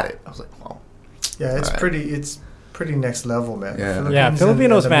came, they had it. I was like, wow. Yeah, it's pretty next level, man. Yeah.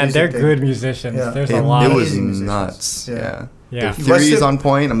 Filipinos, man, they're good musicians. Yeah. There's a lot. It was musicians. nuts. Yeah. Yeah. The theory is on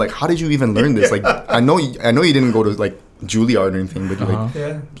point. I'm like, how did you even learn this? Like, I know you didn't go to like Juilliard or anything, but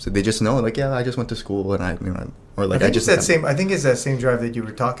yeah. So they just know, like, yeah, I just went to school and or like I think it's that same drive that you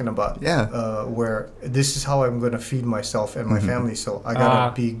were talking about. Yeah. Where this is how I'm going to feed myself and my family, so I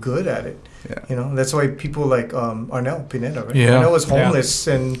gotta be good at it. Yeah. You know, that's why people like Arnel Pineda, right? Yeah. Arnel was homeless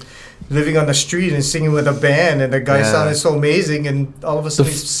and living on the street and singing with a band, and the guy sounded so amazing, and all of a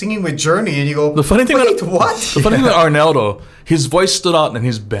sudden he's singing with Journey, and you go, the funny thing what? The funny thing with Arnel, though, his voice stood out and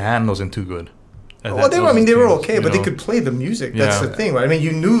his band wasn't too good. Well, they were okay, but they could play the music. That's the thing, right? I mean,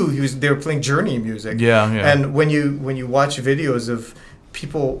 you knew they were playing Journey music. Yeah. And when you watch videos of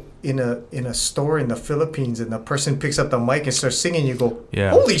people in a store in the Philippines, and the person picks up the mic and starts singing, you go,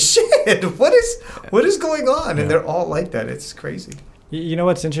 holy shit, what is going on? And they're all like that. It's crazy. You know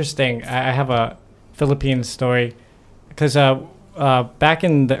what's interesting? I have a Philippine story, because back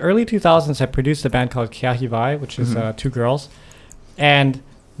in the early 2000s, I produced a band called Kiahivai, which is two girls, and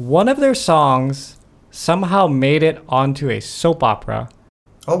one of their songs somehow made it onto a soap opera.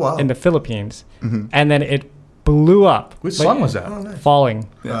 Oh, wow. In the Philippines. And then it blew up. Which song was that? Oh, nice. Falling.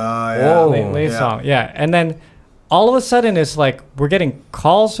 Late song. Yeah. And then all of a sudden it's like we're getting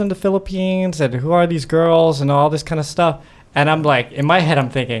calls from the Philippines and who are these girls and all this kind of stuff. And I'm like, in my head, I'm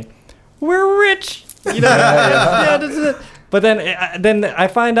thinking, we're rich. You know? This is it. But then I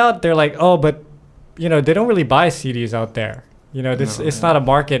find out they're like, oh, but you know, they don't really buy CDs out there. You know, it's not a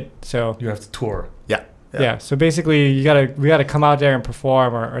market, so you have to tour. Yeah. So basically, we gotta come out there and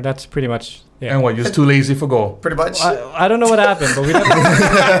perform, or that's pretty much. Yeah. And what? You're too lazy for go. Pretty much. I don't know what happened, but we.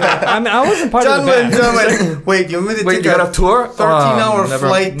 I wasn't part of the band. Wait, you want me to take a tour? 13-hour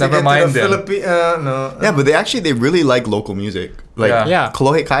flight to get to the Philippines? No. Yeah, but they really like local music. Like,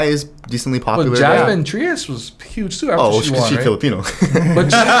 Kolohe Kai is decently popular. But Jasmine Trias was huge too. After she's Filipino.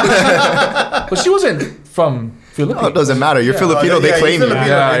 But she wasn't from Philippines. Oh, it doesn't matter. You're Filipino. They claim you.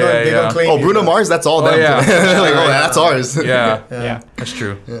 They don't claim you. Bruno Mars, that's all them. Like, that's ours. Yeah, that's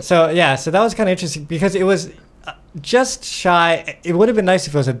true. So that was kind of interesting because it was just shy. It would have been nice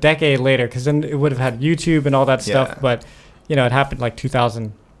if it was a decade later, because then it would have had YouTube and all that stuff. But it happened like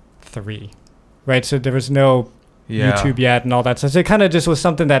 2003, right? So there was no YouTube yet and all that. So it kind of just was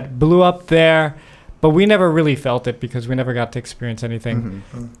something that blew up there. But we never really felt it because we never got to experience anything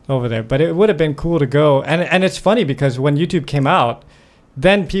over there. But it would have been cool to go. And it's funny because when YouTube came out,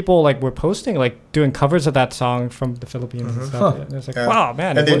 then people were posting, doing covers of that song from the Philippines and stuff. And it's like, wow,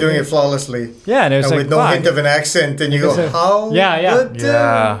 man. And they're doing it flawlessly. Yeah. And it was with no hint of an accent. And you go, how?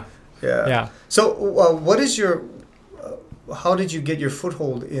 Yeah. So what is your... how did you get your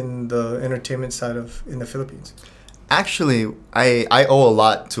foothold in the entertainment side in the Philippines? Actually, I owe a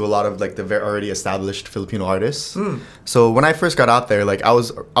lot to a lot of the very already established Filipino artists. So when I first got out there, I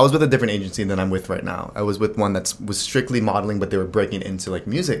was with a different agency than I'm with right now. I was with one that was strictly modeling, but they were breaking into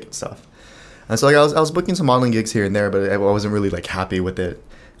music and stuff. And so I was booking some modeling gigs here and there, but I wasn't really happy with it.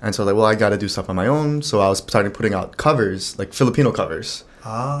 And so I got to do stuff on my own. So I was starting putting out covers, Filipino covers.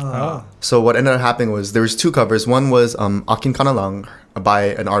 So what ended up happening was there was two covers. One was Akin Ka Na Lang by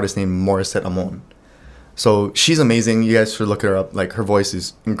an artist named Morissette Amon. So she's amazing. You guys should look her up. Her voice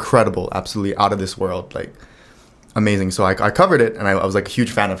is incredible, absolutely out of this world, amazing. So I covered it, and I was a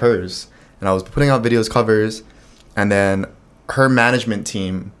huge fan of hers. And I was putting out videos, covers, and then her management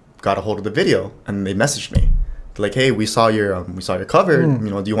team got a hold of the video, and they messaged me. They're like, "Hey, we saw your cover.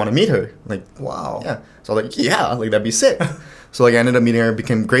 Do you want to meet her?" Wow. Yeah. So I was that'd be sick. So I ended up meeting her,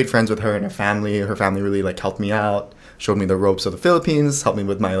 became great friends with her and her family. Her family really helped me out, showed me the ropes of the Philippines, helped me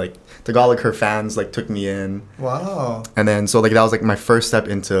with my Tagalog. Her fans took me in. Wow. And then so that was my first step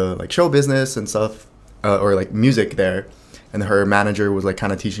into show business and stuff, or music there. And her manager was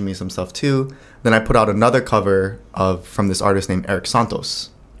kind of teaching me some stuff too. Then I put out another cover from this artist named Eric Santos.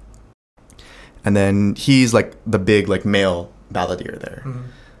 And then he's the big male balladeer there.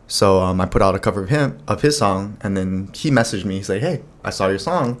 So I put out a cover of his song, and then he messaged me. He's like, "Hey, I saw your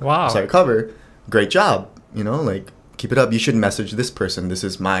song. Wow. I saw your cover. Great job. Keep it up. You should message this person. This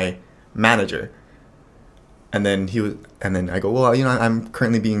is my manager." And then I go, "Well, I'm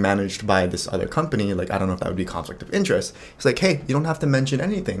currently being managed by this other company. I don't know if that would be conflict of interest." He's like, "Hey, you don't have to mention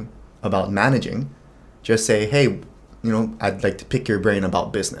anything about managing. Just say, hey, I'd like to pick your brain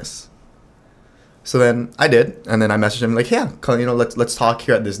about business." So then I did, and then I messaged him let's talk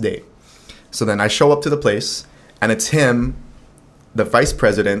here at this date. So then I show up to the place, and it's him, the vice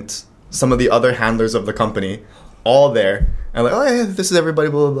president, some of the other handlers of the company, all there. And oh yeah, this is everybody,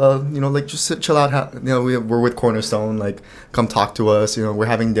 blah blah blah. Just chill out. We're with Cornerstone. Come talk to us. We're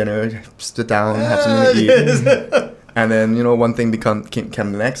having dinner. Sit down, have something to eat. And then, one thing came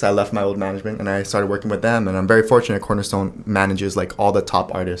the next. I left my old management and I started working with them. And I'm very fortunate. Cornerstone manages like all the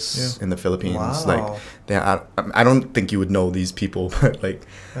top artists in the Philippines. Wow. Like, I don't think you would know these people, but like,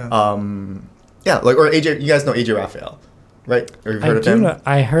 or AJ. You guys know AJ Raphael, right? Or you've heard of him?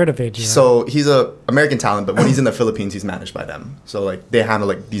 I heard of AJ. So he's a American talent, but when he's in the Philippines, he's managed by them. So like they handle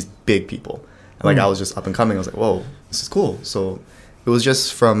like these big people. And like I was just up and coming. I was like, whoa, this is cool. So it was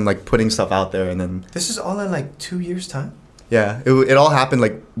just from like putting stuff out there, and then this is all in like 2 years time. Yeah, it all happened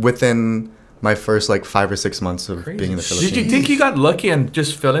like within my first like 5 or 6 months of being in the Philippines. Did you think you got lucky and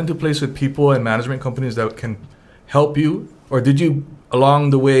just fell into place with people and management companies that can help you, or did you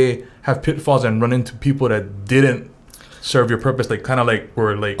along the way have pitfalls and run into people that didn't serve your purpose, like kind of like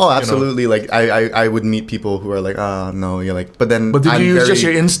were like? Oh, absolutely. Like I would meet people who are like, no, you're like, but then. But did you use just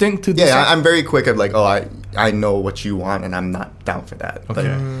your instinct to? Yeah, I'm very quick at like, I know what you want and I'm not down for that. Okay.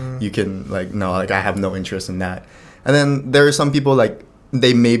 Like, you can like no, like I have no interest in that. And then there are some people like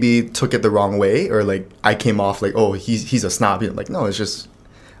they maybe took it the wrong way, or like I came off like, oh, he's a snob. Like no, it's just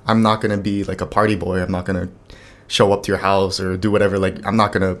I'm not gonna be like a party boy. I'm not gonna show up to your house or do whatever. Like I'm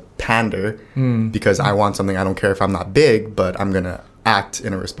not gonna pander because I want something. I don't care if I'm not big, but I'm gonna act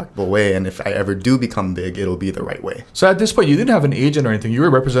in a respectable way. And if I ever do become big, it'll be the right way. So at this point, you didn't have an agent or anything. You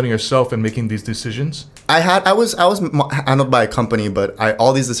were representing yourself and making these decisions. I was handled by a company, but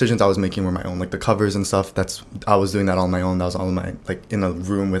all these decisions I was making were my own. Like the covers and stuff. I was doing that on my own. That was all my like in a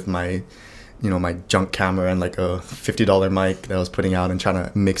room with my, my junk camera and like a $50 mic that I was putting out and trying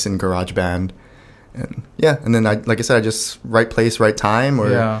to mix in GarageBand. And and then I just right place, right time,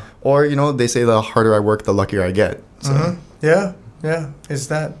 or they say the harder I work, the luckier I get. So. Yeah. Is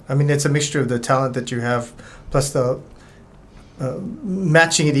that? I mean, it's a mixture of the talent that you have, plus the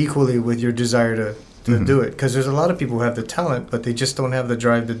matching it equally with your desire to do it. Because there's a lot of people who have the talent, but they just don't have the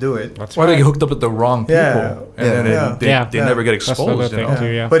drive to do it. Or they get hooked up with the wrong people, and they never get exposed.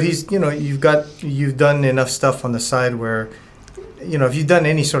 But you've done enough stuff on the side where. If you've done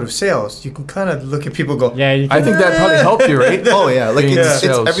any sort of sales, you can kind of look at people and go, yeah, I think that probably helped you, right? Oh, yeah. Like, it's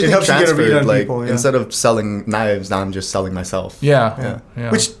everything it helps transferred. You get a read on like, people, instead of selling knives, now I'm just selling myself. Yeah.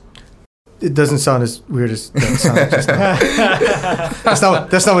 Which, it doesn't sound as weird as that sounds just now.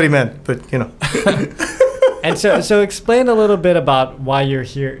 That's not what he meant, but, And so explain a little bit about why you're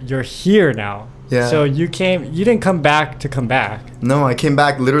here. You're here now. Yeah. So you didn't come back to come back. No, I came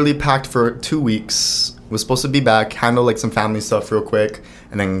back literally packed for 2 weeks. Was supposed to be back, handle like some family stuff real quick,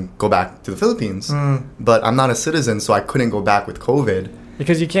 and then go back to the Philippines. But I'm not a citizen, so I couldn't go back with COVID.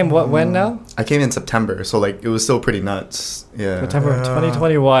 Because you came when now? I came in September, so like it was still pretty nuts. Yeah. September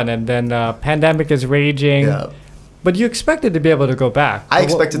 2021, and then pandemic is raging. Yeah. But you expected to be able to go back. I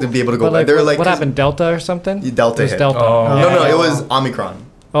expected to be able to go back. Like, what happened? Delta or something? Delta hit. Delta. Oh. No, it was Omicron.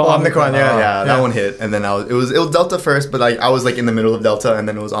 Oh, Omicron, yeah, that one hit, and then it was Delta first, but like I was like in the middle of Delta, and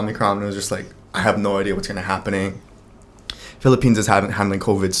then it was Omicron, and it was just like I have no idea what's gonna happen. Philippines is handling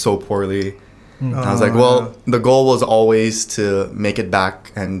COVID so poorly. And I was like, the goal was always to make it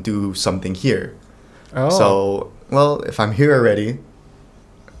back and do something here. Oh. So, if I'm here already,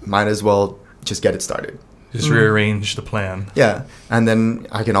 might as well just get it started. Just rearrange the plan. Yeah, and then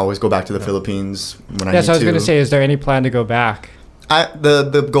I can always go back to the Philippines when I need to. Yeah, so I was gonna say, is there any plan to go back?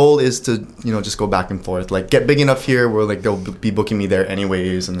 The goal is to just go back and forth, like get big enough here where like they'll be booking me there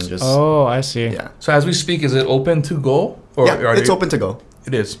anyways, and then just. Oh, I see. Yeah. So as we speak, is it open to go? Or it's open to go.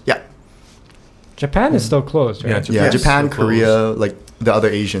 It is. Yeah. Japan is still closed, right? Yeah, Japan, Korea, like the other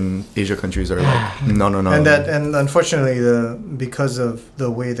Asia countries are like no. And unfortunately, because of the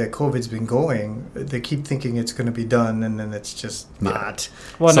way that COVID's been going, they keep thinking it's going to be done, and then it's just not.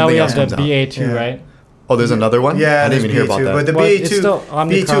 Well, now we have the BA2, right? Oh, there's another one? Yeah, I didn't even hear about that. But the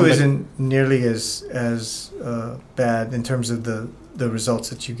BA2 isn't nearly as bad in terms of the results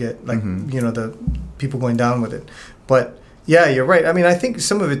that you get, like, the people going down with it. But, yeah, you're right. I mean, I think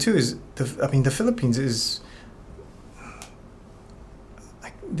some of it, too, is, the Philippines is,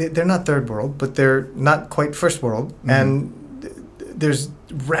 they're not third world, but they're not quite first world. And there's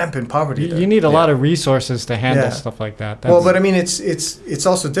rampant poverty there. You need a lot of resources to handle stuff like that. But I mean, it's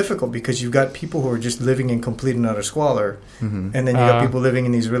also difficult because you've got people who are just living in complete and utter squalor, and then you got people living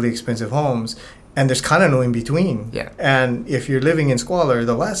in these really expensive homes, and there's kind of no in between. Yeah. And if you're living in squalor,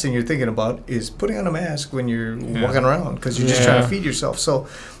 the last thing you're thinking about is putting on a mask when you're walking around because you're just trying to feed yourself. So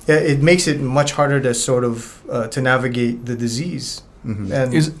it makes it much harder to sort of to navigate the disease.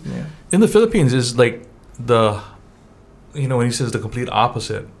 And in the Philippines is like when he says the complete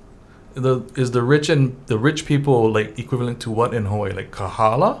opposite, is the rich people like equivalent to what in Hawaii, like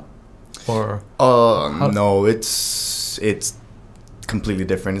kahala, or no, it's completely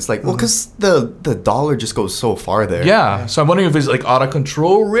different. It's like, well, because the dollar just goes so far there. Yeah. So I'm wondering if it's like out of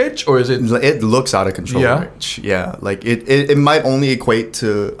control rich, or is it? It looks out of control rich. Yeah. Like it might only equate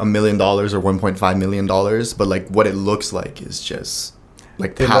to $1 million or $1.5 million, but like what it looks like is just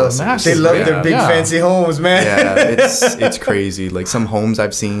like palaces. They love their big fancy homes, man. Yeah, it's crazy. Like some homes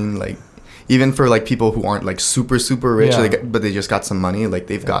I've seen, like even for like people who aren't like super rich, but they just got some money. Like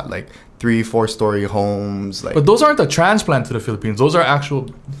they've got like 3-4 story homes. Like, but those aren't the transplant to the Philippines. Those are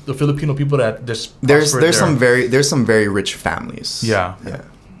the Filipino people that just there's some very rich families. Yeah.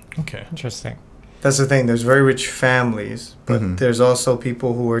 Okay. Interesting. That's the thing. There's very rich families, but there's also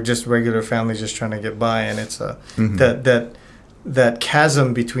people who are just regular families just trying to get by, and it's that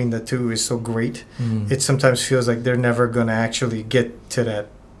chasm between the two is so great. It sometimes feels like they're never going to actually get to that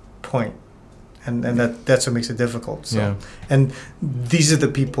point. And that's what makes it difficult. So, and these are the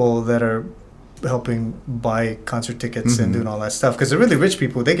people that are helping buy concert tickets and doing all that stuff. Because the really rich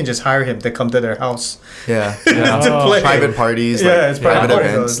people, they can just hire him to come to their house. To play. Private parties, it's private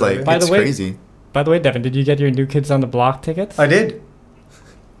events. Like, it's crazy. By the way, Devin, did you get your New Kids on the Block tickets? I did.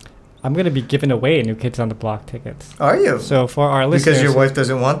 I'm going to be giving away New Kids on the Block tickets. Are you? So for our listeners... Because your wife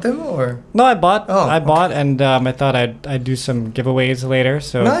doesn't want them, or...? No, I bought, and I thought I'd do some giveaways later,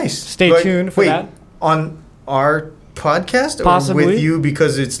 so nice. Stay tuned for that. On our podcast? Possibly. Or with you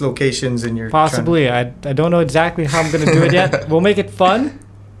because it's locations and you're... Possibly. I don't know exactly how I'm going to do it yet. We'll make it fun.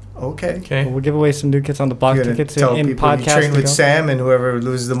 Okay. We'll give away some New Kids on the Block tickets in podcast. You train with Sam, and whoever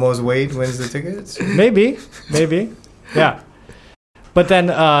loses the most weight wins the tickets? Maybe. Yeah. But then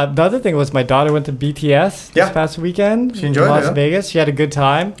the other thing was my daughter went to BTS this past weekend. She enjoyed in Las Vegas. She had a good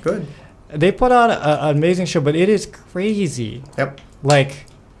time. Good. They put on an amazing show, but it is crazy. Yep. Like,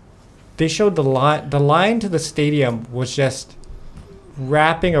 they showed the line to the stadium was just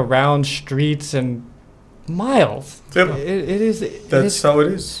wrapping around streets and miles. Yep. That's how it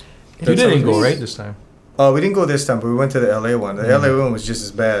is. You didn't go, right, this time? We didn't go this time, but we went to the LA one. The LA one was just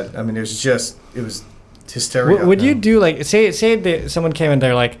as bad. I mean, it was hysteria. Would you do, like, say someone came in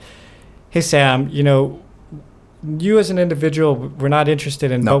there like, hey, Sam, you as an individual, we're not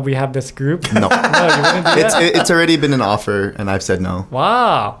interested in, but we have this group? No. You wouldn't do that? It's already been an offer, and I've said no.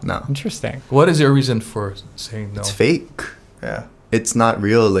 Wow. No. Interesting. What is your reason for saying no? It's fake. Yeah. It's not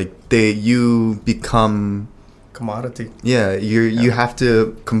real. Like, you become... commodity. Yeah, you have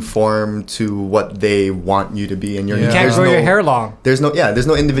to conform to what they want you to be, and you can't grow your hair long. There's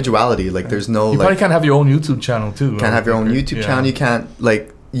no individuality. Like there's no. You probably can't have your own YouTube channel too. Can't have your own YouTube channel. You can't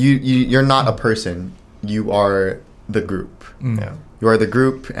you're not a person. You are the group. Yeah. You are the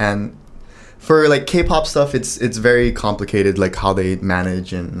group, and for like K-pop stuff, it's very complicated. Like how they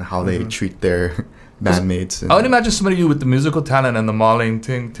manage and how they treat their bandmates. I would imagine somebody with the musical talent and the modeling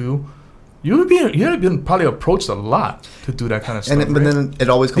thing too. You would been probably approached a lot to do that kind of stuff. But then it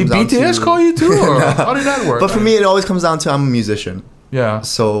always comes down to... Did BTS call you too? Or how did that work? But for me, it always comes down to I'm a musician. Yeah.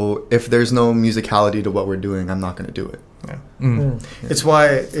 So if there's no musicality to what we're doing, I'm not going to do it. Yeah. It's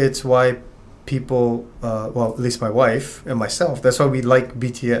why people, at least my wife and myself, that's why we like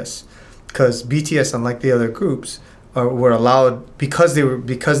BTS. Because BTS, unlike the other groups, were allowed, because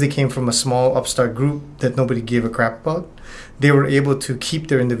they came from a small upstart group that nobody gave a crap about, they were able to keep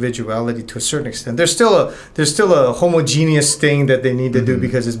their individuality to a certain extent. There's still a homogeneous thing that they need to do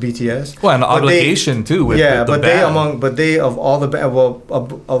because it's BTS. Well, and obligation too. With the band.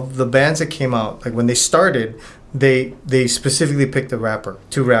 Of the bands that came out, like when they started, they specifically picked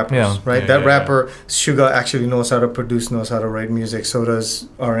two rappers, right? That rapper, Suga, actually knows how to produce, knows how to write music. So does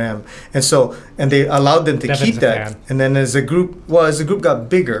RM, and they allowed them to keep that. Fan. And then as the group got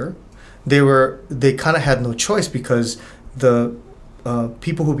bigger, they kind of had no choice because the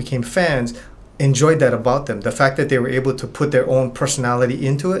people who became fans enjoyed that about them. The fact that they were able to put their own personality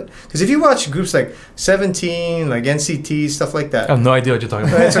into it. Because if you watch groups like 17, like NCT, stuff like that. I have no idea what you're talking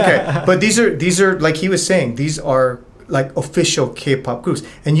about. It's okay. But these are like he was saying, these are like official K-pop groups.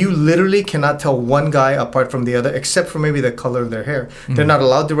 And you literally cannot tell one guy apart from the other, except for maybe the color of their hair. They're not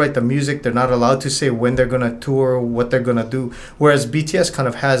allowed to write the music. They're not allowed to say when they're going to tour, what they're going to do. Whereas BTS kind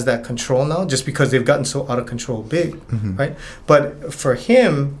of has that control now, just because they've gotten so out of control big, right? But for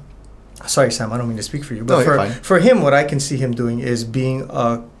him, sorry, Sam, I don't mean to speak for you, but for him, what I can see him doing is being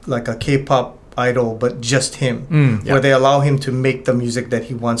like a K-pop idol, but just him, where they allow him to make the music that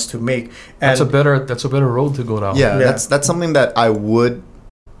he wants to make. And that's a better road to go down. Yeah. That's something that I would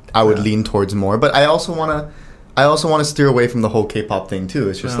lean towards more. But I also want to I also want to steer away from the whole K-pop thing too.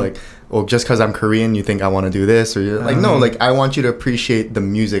 It's just like, well, just because I'm Korean, you think I want to do this, or you're like, no, like I want you to appreciate the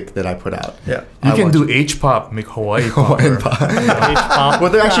music that I put out. Yeah, you can do H-pop, make Hawaiian pop. H-pop. Well,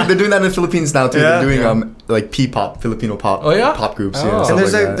 they're doing that in the Philippines now too. They're doing like P-pop, Filipino pop, pop groups. Oh. And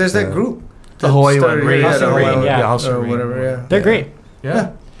there's that group, the Hawaii one, House of Rain, House of Rain, whatever. Yeah, they're great.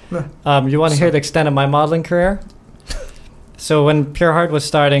 Yeah. You want to hear the extent of my modeling career? So when Pure Heart was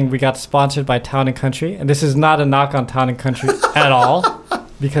starting, we got sponsored by Town and Country, and this is not a knock on Town and Country at all,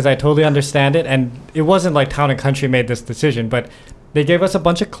 because I totally understand it, and it wasn't like Town and Country made this decision, but they gave us a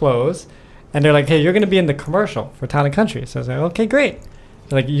bunch of clothes, and they're like, hey, you're going to be in the commercial for Town and Country. So I was like, okay, great.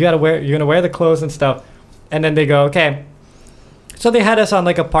 They're like, you're going to wear the clothes and stuff, and then they go, okay. So they had us on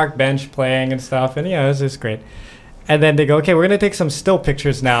like a park bench playing and stuff, and it was just great. And then they go, okay, we're going to take some still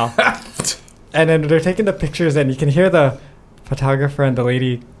pictures now. And then they're taking the pictures, and you can hear the photographer and the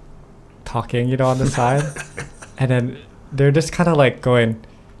lady talking, on the side. And then they're just kind of like going,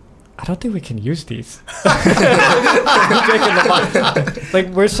 I don't think we can use these. Like,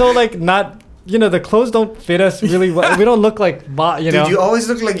 we're so like not, the clothes don't fit us really well. We don't look like, Dude, you always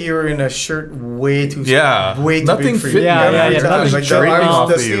look like you were in a shirt way too way too nothing big for you. Nothing like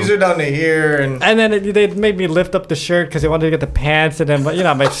the sleeves are down to here, and then they made me lift up the shirt because they wanted to get the pants, and then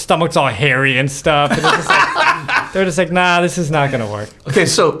my stomach's all hairy and stuff. And it's just like, they're just like, nah, this is not gonna work. Okay,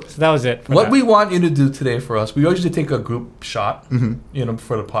 so that was it. What we want you to do today for us, we usually take a group shot, for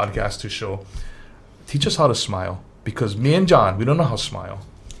the podcast to show. Teach us how to smile, because me and John, we don't know how to smile.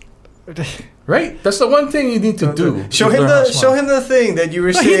 Right? That's the one thing you need to do. Show him the thing that you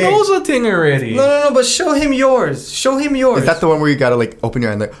were saying. He knows the thing already. No, but show him yours. Show him yours. Is that the one where you gotta like open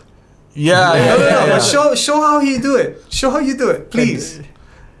your hand like? Yeah. No. But show how you do it. Show how you do it, please.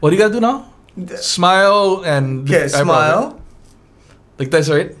 What do you gotta do now? Smile and smile. Like that's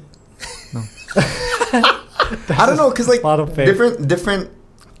right. No. I don't know, because like different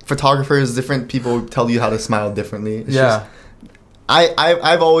photographers, different people tell you how to smile differently. It's just,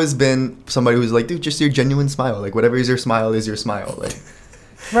 I've always been somebody who's like, dude, just your genuine smile. Like whatever is your smile is your smile. Like,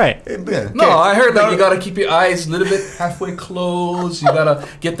 right. Yeah. No, I heard that you gotta keep your eyes a little bit halfway closed. You gotta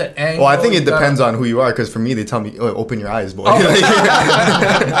get the angle. Well, I think it depends on who you are, because for me, they tell me, "Oh, open your eyes, boy."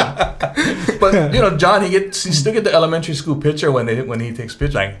 But John, he still get the elementary school picture when he takes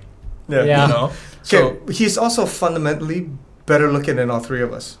pictures. Like, So he's also fundamentally better looking than all three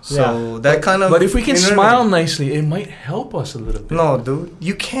of us. So that kind of. But if we can smile nicely, it might help us a little bit. No, dude,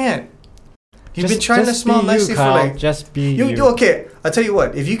 you can't. You've been trying to smile nicely for like. Just be you. Okay, I'll tell you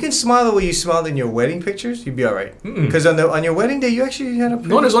what. If you can smile the way you smiled in your wedding pictures, you'd be all right. Because on your wedding day, you actually had a.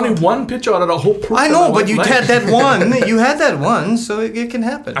 No, there's only one picture out of the whole. I know, but you had that one. You had that one, so it can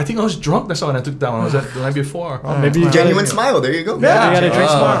happen. I think I was drunk. That's when I took that one. Was that the night before? Maybe genuine smile. There you go. Yeah, you got a drink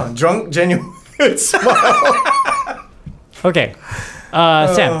smile. Drunk, genuine smile. Okay.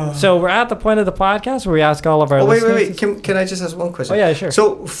 Sam, so we're at the point of the podcast where we ask all of our listeners. Wait. Can I just ask one question? Oh, yeah, sure.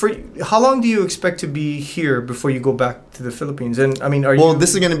 So, how long do you expect to be here before you go back to the Philippines? And, I mean,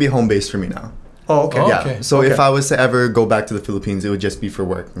 this is going to be home base for me now. Oh, okay. Yeah. So, if I was to ever go back to the Philippines, it would just be for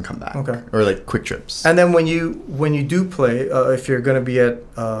work and come back. Okay. Or, like, quick trips. And then when you do play, if you're going to be at,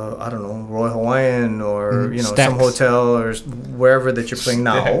 I don't know, Royal Hawaiian or, some hotel or wherever that you're playing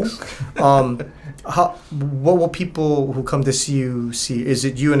now, what will people who come to see you see? Is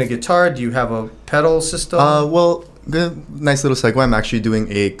it you and a guitar? Do you have a pedal system? Well, the nice little segue. I'm actually doing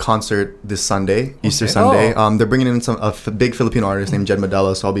a concert this Sunday, Easter Sunday. They're bringing in a big Filipino artist named Jed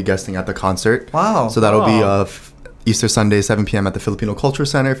Medela, so I'll be guesting at the concert. Wow! So that'll be Easter Sunday, 7 p.m. at the Filipino Culture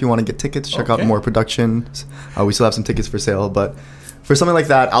Center. If you want to get tickets, check out more productions. We still have some tickets for sale, but. For something like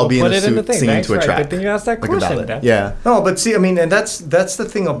that, I'll be in a suit singing to a track. Good thing you asked that question. Yeah. No, but see, I mean, and that's the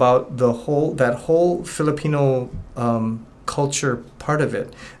thing about that whole Filipino culture part of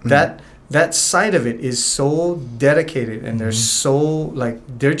it. Mm-hmm. That side of it is so dedicated, and they're so like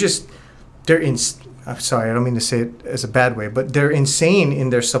I'm sorry, I don't mean to say it as a bad way, but they're insane in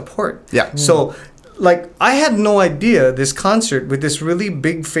their support. Yeah. Mm-hmm. So. Like, I had no idea this concert with this really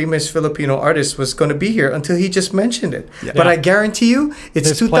big, famous Filipino artist was going to be here until he just mentioned it. Yeah. But I guarantee you,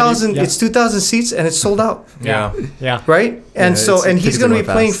 it's 2,000 seats and it's sold out. Yeah. Yeah. Right? And he's going to be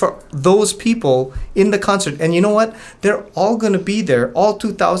playing for those people in the concert. And you know what? They're all going to be there, all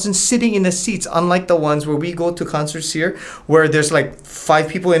 2,000 sitting in the seats, unlike the ones where we go to concerts here, where there's like 5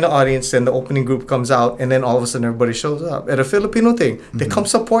 people in the audience and the opening group comes out and then all of a sudden everybody shows up. At a Filipino thing, they come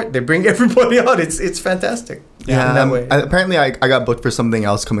support, they bring everybody out. It's fantastic. Yeah, in that way. Apparently I got booked for something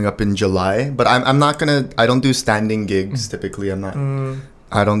else coming up in July, but I'm not gonna. I don't do standing gigs typically. I'm not.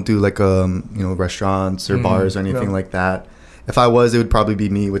 I don't do like restaurants or bars or anything like that. If I was, it would probably be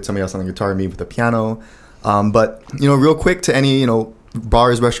me with somebody else on the guitar, me with the piano. But real quick to any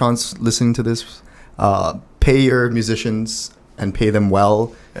bars, restaurants listening to this, pay your musicians and pay them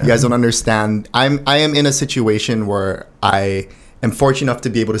well. You guys don't understand. I am in a situation where I am fortunate enough to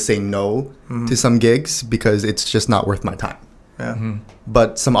be able to say no to some gigs because it's just not worth my time. Yeah.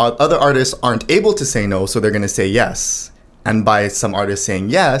 But some other artists aren't able to say no, so they're going to say yes. And by some artists saying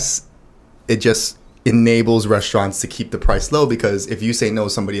yes, it just enables restaurants to keep the price low because if you say no,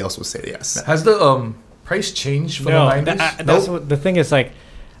 somebody else will say yes. Has the price changed from the 90s? That's what the thing is. Like,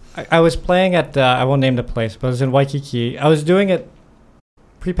 I was playing at, I won't name the place, but it was in Waikiki. I was doing it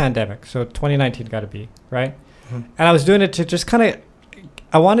pre-pandemic, so 2019 got to be, right? And I was doing it to just kind of,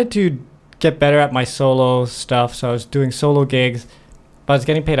 I wanted to get better at my solo stuff, so I was doing solo gigs. But I was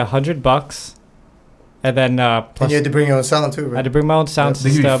getting paid $100, and then plus and you had to bring your own sound too, right? I had to bring my own sound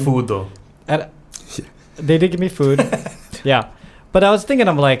system. They give you food though. And they did give me food, yeah. But I was thinking,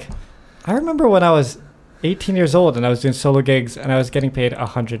 I'm like, I remember when I was 18 years old and I was doing solo gigs and I was getting paid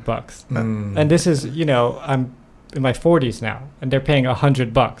 $100. And this is, I'm in my 40s now, and they're paying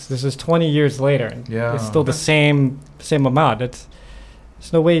 $100. This is 20 years later, and it's still the same amount. There's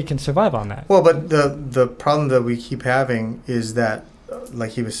no way you can survive on that. Well, but the problem that we keep having is that,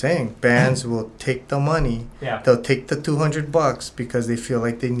 like he was saying, bands will take the money. Yeah. They'll take the $200 because they feel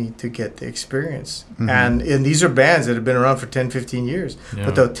like they need to get the experience. And these are bands that have been around for 10, 15 years. Yeah.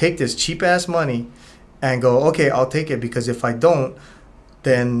 But they'll take this cheap ass money and go, okay, I'll take it because if I don't,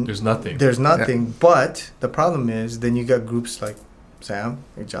 then there's nothing. Yeah. But the problem is then you got groups like Sam,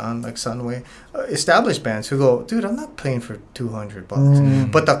 like John, like Sunway, established bands who go, dude, I'm not paying for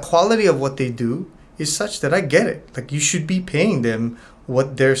 $200. But the quality of what they do is such that I get it. Like, you should be paying them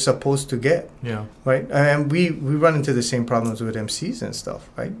what they're supposed to get. Yeah. Right? And we run into the same problems with MCs and stuff,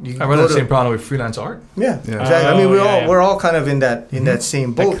 right? I run into the same problem with freelance art. Yeah. Exactly. I mean, we're all kind of in that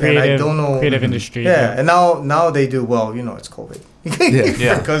same boat. Creative, and I don't know. Creative industry. Yeah. And now they do, well, it's COVID.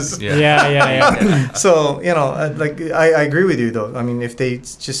 Because So, I agree with you though. I mean, if they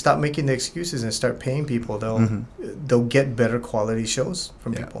just stop making the excuses and start paying people, they'll get better quality shows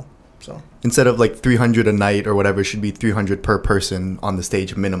from people. So instead of like $300 a night or whatever, it should be $300 per person on the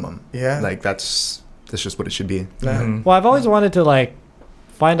stage minimum. Yeah. Like that's just what it should be. Well, I've always wanted to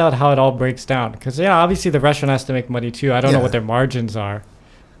find out how it all breaks down because obviously the restaurant has to make money too. I don't know what their margins are,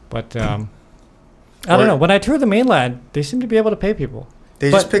 but I don't know. When I tour the mainland, they seem to be able to pay people. They're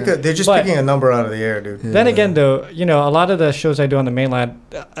just picking a number out of the air, dude. Then again, though, a lot of the shows I do on the mainland,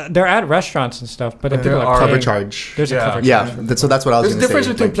 they're at restaurants and stuff, but if they're cover charge. There's a cover charge. Yeah, so that's what I was going to say. There's a difference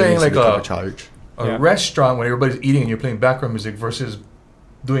between playing like a restaurant when everybody's eating and you're playing background music versus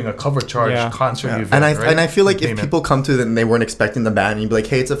doing a cover charge concert event. And I feel like if people come to it and they weren't expecting the band, and you'd be like,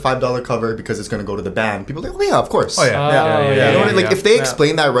 hey, it's a $5 cover because it's going to go to the band. People are like, oh yeah, of course. Oh yeah. Like if they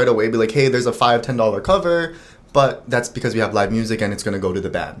explain that right away, be like, hey, there's a $5, $10 cover. But that's because we have live music and it's going to go to the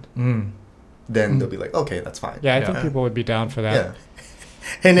band. Then they'll be like, okay, that's fine. Yeah, I think people would be down for that. Yeah.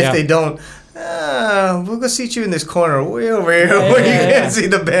 And if they don't, we'll go seat you in this corner way over here where you can't see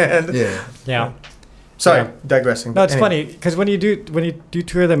the band. Yeah. Sorry, digressing. No, it's funny because when you do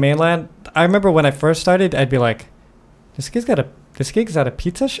tour the mainland, I remember when I first started, I'd be like, this gig's at a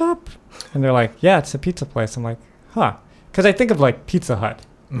pizza shop? And they're like, yeah, it's a pizza place. I'm like, huh. Because I think of like Pizza Hut.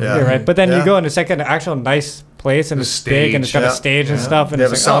 Yeah. Right. But then you go and it's like an actual nice place and it's big and it's got a stage and stuff. And they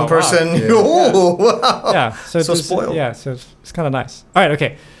have a sound person. Wow. Yeah. So spoiled. Yeah. So it's kind of nice. All right.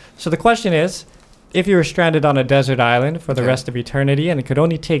 Okay. So the question is, if you were stranded on a desert island for the rest of eternity and it could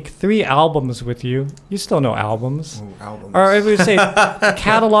only take 3 albums with you, you still know albums. Ooh, albums. Or if we would say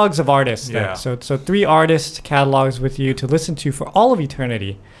catalogs of artists. Yeah. So 3 artist catalogs with you to listen to for all of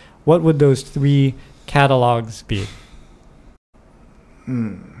eternity. What would those 3 catalogs be?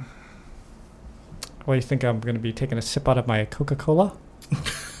 What do you think? I'm going to be taking a sip out of my Coca-Cola?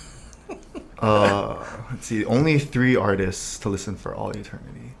 Let's see. Only 3 artists to listen for all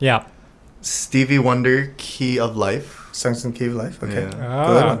eternity. Yeah. Stevie Wonder, Key of Life. Songs in Key of Life? Okay.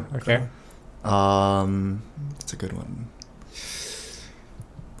 Yeah. Good. Okay. That's a good one.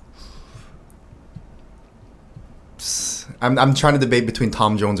 I'm trying to debate between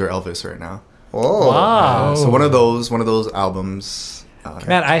Tom Jones or Elvis right now. Oh. Wow. So one of those albums.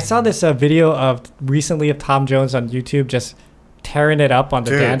 Man, I saw this video of Tom Jones on YouTube just tearing it up on the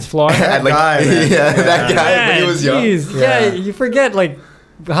dance floor. That guy, man. That guy when he was young. Yeah, you forget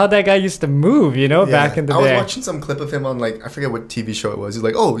how that guy used to move, back in the day. I was watching some clip of him on I forget what TV show it was. He's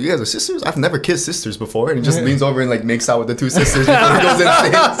like, oh, you guys are sisters? I've never kissed sisters before. And he just leans over and makes out with the 2 sisters before he goes in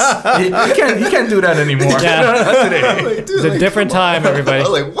he can't do that anymore. Yeah. Today. It's a different time, everybody. I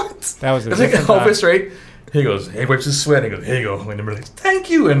was like, what? That was a different time. Elvis, right? He goes, he wipes his sweat. He goes, here you go. And they're like, thank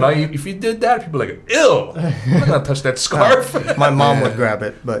you. And now, if you did that, people are like, ew. I'm not gonna touch that scarf. My mom would grab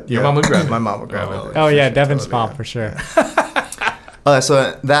it, but your mom would grab it. My mom would grab it. Oh yeah, Devin's mom for sure.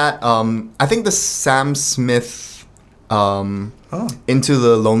 So that I think the Sam Smith Into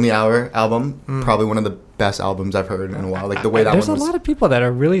the Lonely Hour album, probably one of the best albums I've heard in a while. Like the way that There's one was. a lot of people that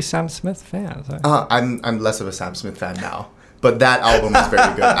are really Sam Smith fans. I'm less of a Sam Smith fan now. But that album is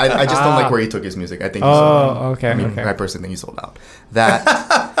very good. I just don't like where he took his music. I think he sold out. Okay. I personally think he sold out.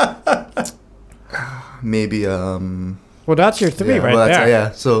 That maybe well, that's your three right there.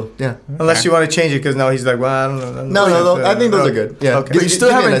 Yeah. So yeah. Unless you want to change it, because now he's like, well, I don't know. No. I think those are good. Yeah. Okay. But you still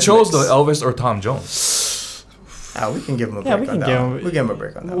haven't chose the Elvis or Tom Jones. We can give him a break on that. We give him a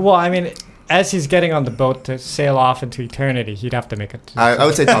break on that. Well, I mean, as he's getting on the boat to sail off into eternity, he'd have to make it. I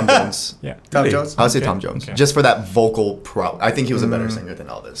would say Tom Jones. Yeah. Tom Jones? I would say Tom Jones. Okay. Just for that vocal prowess. I think he was a better singer than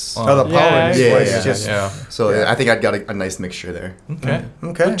Elvis. The power in his voice. Yeah. So I think I'd got a nice mixture there. Okay.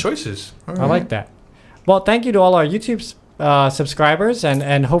 Good choices. Right. I like that. Well, thank you to all our YouTube subscribers,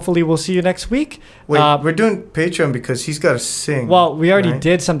 and hopefully we'll see you next week. Wait, we're doing Patreon because he's got to sing. Well, we already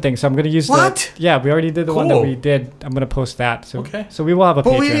did something, so I'm going to use what? We already did the one that we did. I'm going to post that. So, so we will have a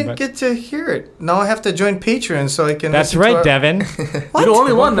Patreon. But we didn't get to hear it. Now I have to join Patreon so I can. That's right, Devin. You're the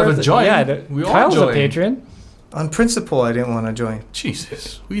only one that joined. Yeah, we Kyle's all a patron. On principle, I didn't want to join.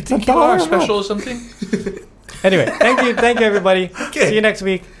 Jesus, you think you are special or something? Anyway, thank you, everybody. See you next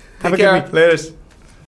week. Have a good week. Later.